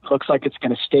looks like it's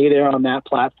going to stay there on that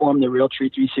platform, the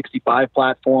Realtree 365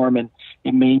 platform, and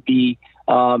it may be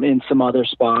in some other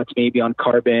spots, maybe on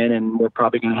Carbon, and we're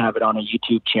probably going to have it on a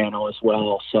YouTube channel as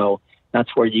well. So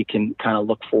that's where you can kind of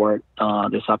look for it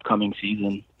this upcoming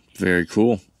season. Very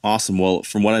cool. Awesome. Well,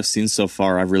 from what I've seen so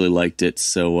far, I've really liked it.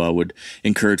 So I would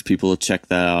encourage people to check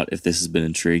that out if this has been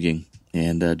intriguing.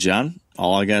 And John,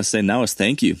 all I got to say now is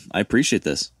thank you. I appreciate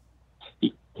this.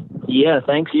 Yeah,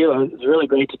 thanks you. It was really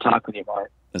great to talk with you,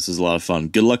 Mark. This was a lot of fun.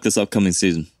 Good luck this upcoming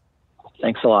season.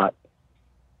 Thanks a lot.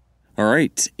 All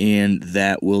right, and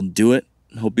that will do it.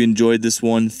 Hope you enjoyed this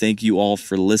one. Thank you all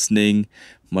for listening.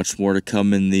 Much more to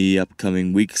come in the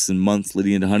upcoming weeks and months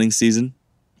leading into hunting season.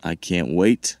 I can't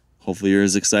wait. Hopefully you're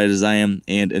as excited as I am.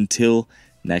 And until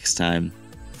next time,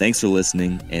 thanks for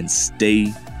listening and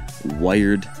stay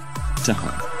wired to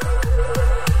hunt.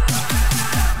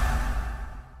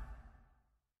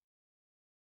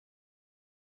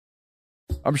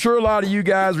 I'm sure a lot of you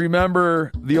guys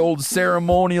remember the old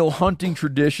ceremonial hunting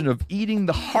tradition of eating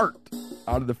the heart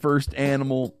out of the first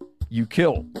animal you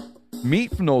kill.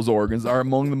 Meat from those organs are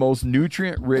among the most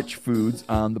nutrient-rich foods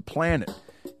on the planet.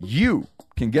 You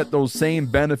can get those same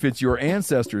benefits your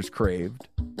ancestors craved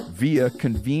via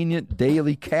convenient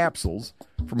daily capsules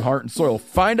from Heart and Soil.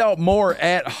 Find out more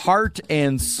at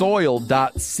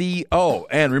heartandsoil.co.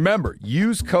 And remember,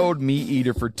 use code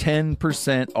MeatEater for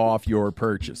 10% off your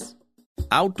purchase.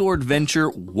 Outdoor adventure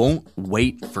won't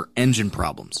wait for engine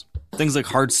problems. Things like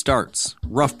hard starts,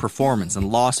 rough performance,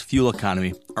 and lost fuel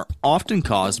economy are often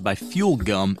caused by fuel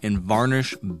gum and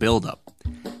varnish buildup.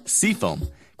 Seafoam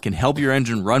can help your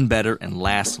engine run better and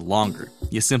last longer.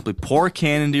 You simply pour a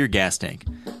can into your gas tank.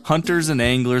 Hunters and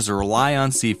anglers rely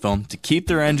on Seafoam to keep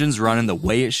their engines running the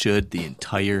way it should the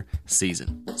entire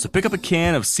season. So pick up a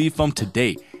can of Seafoam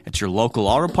today at your local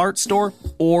auto parts store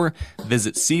or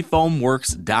visit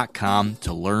seafoamworks.com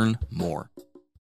to learn more.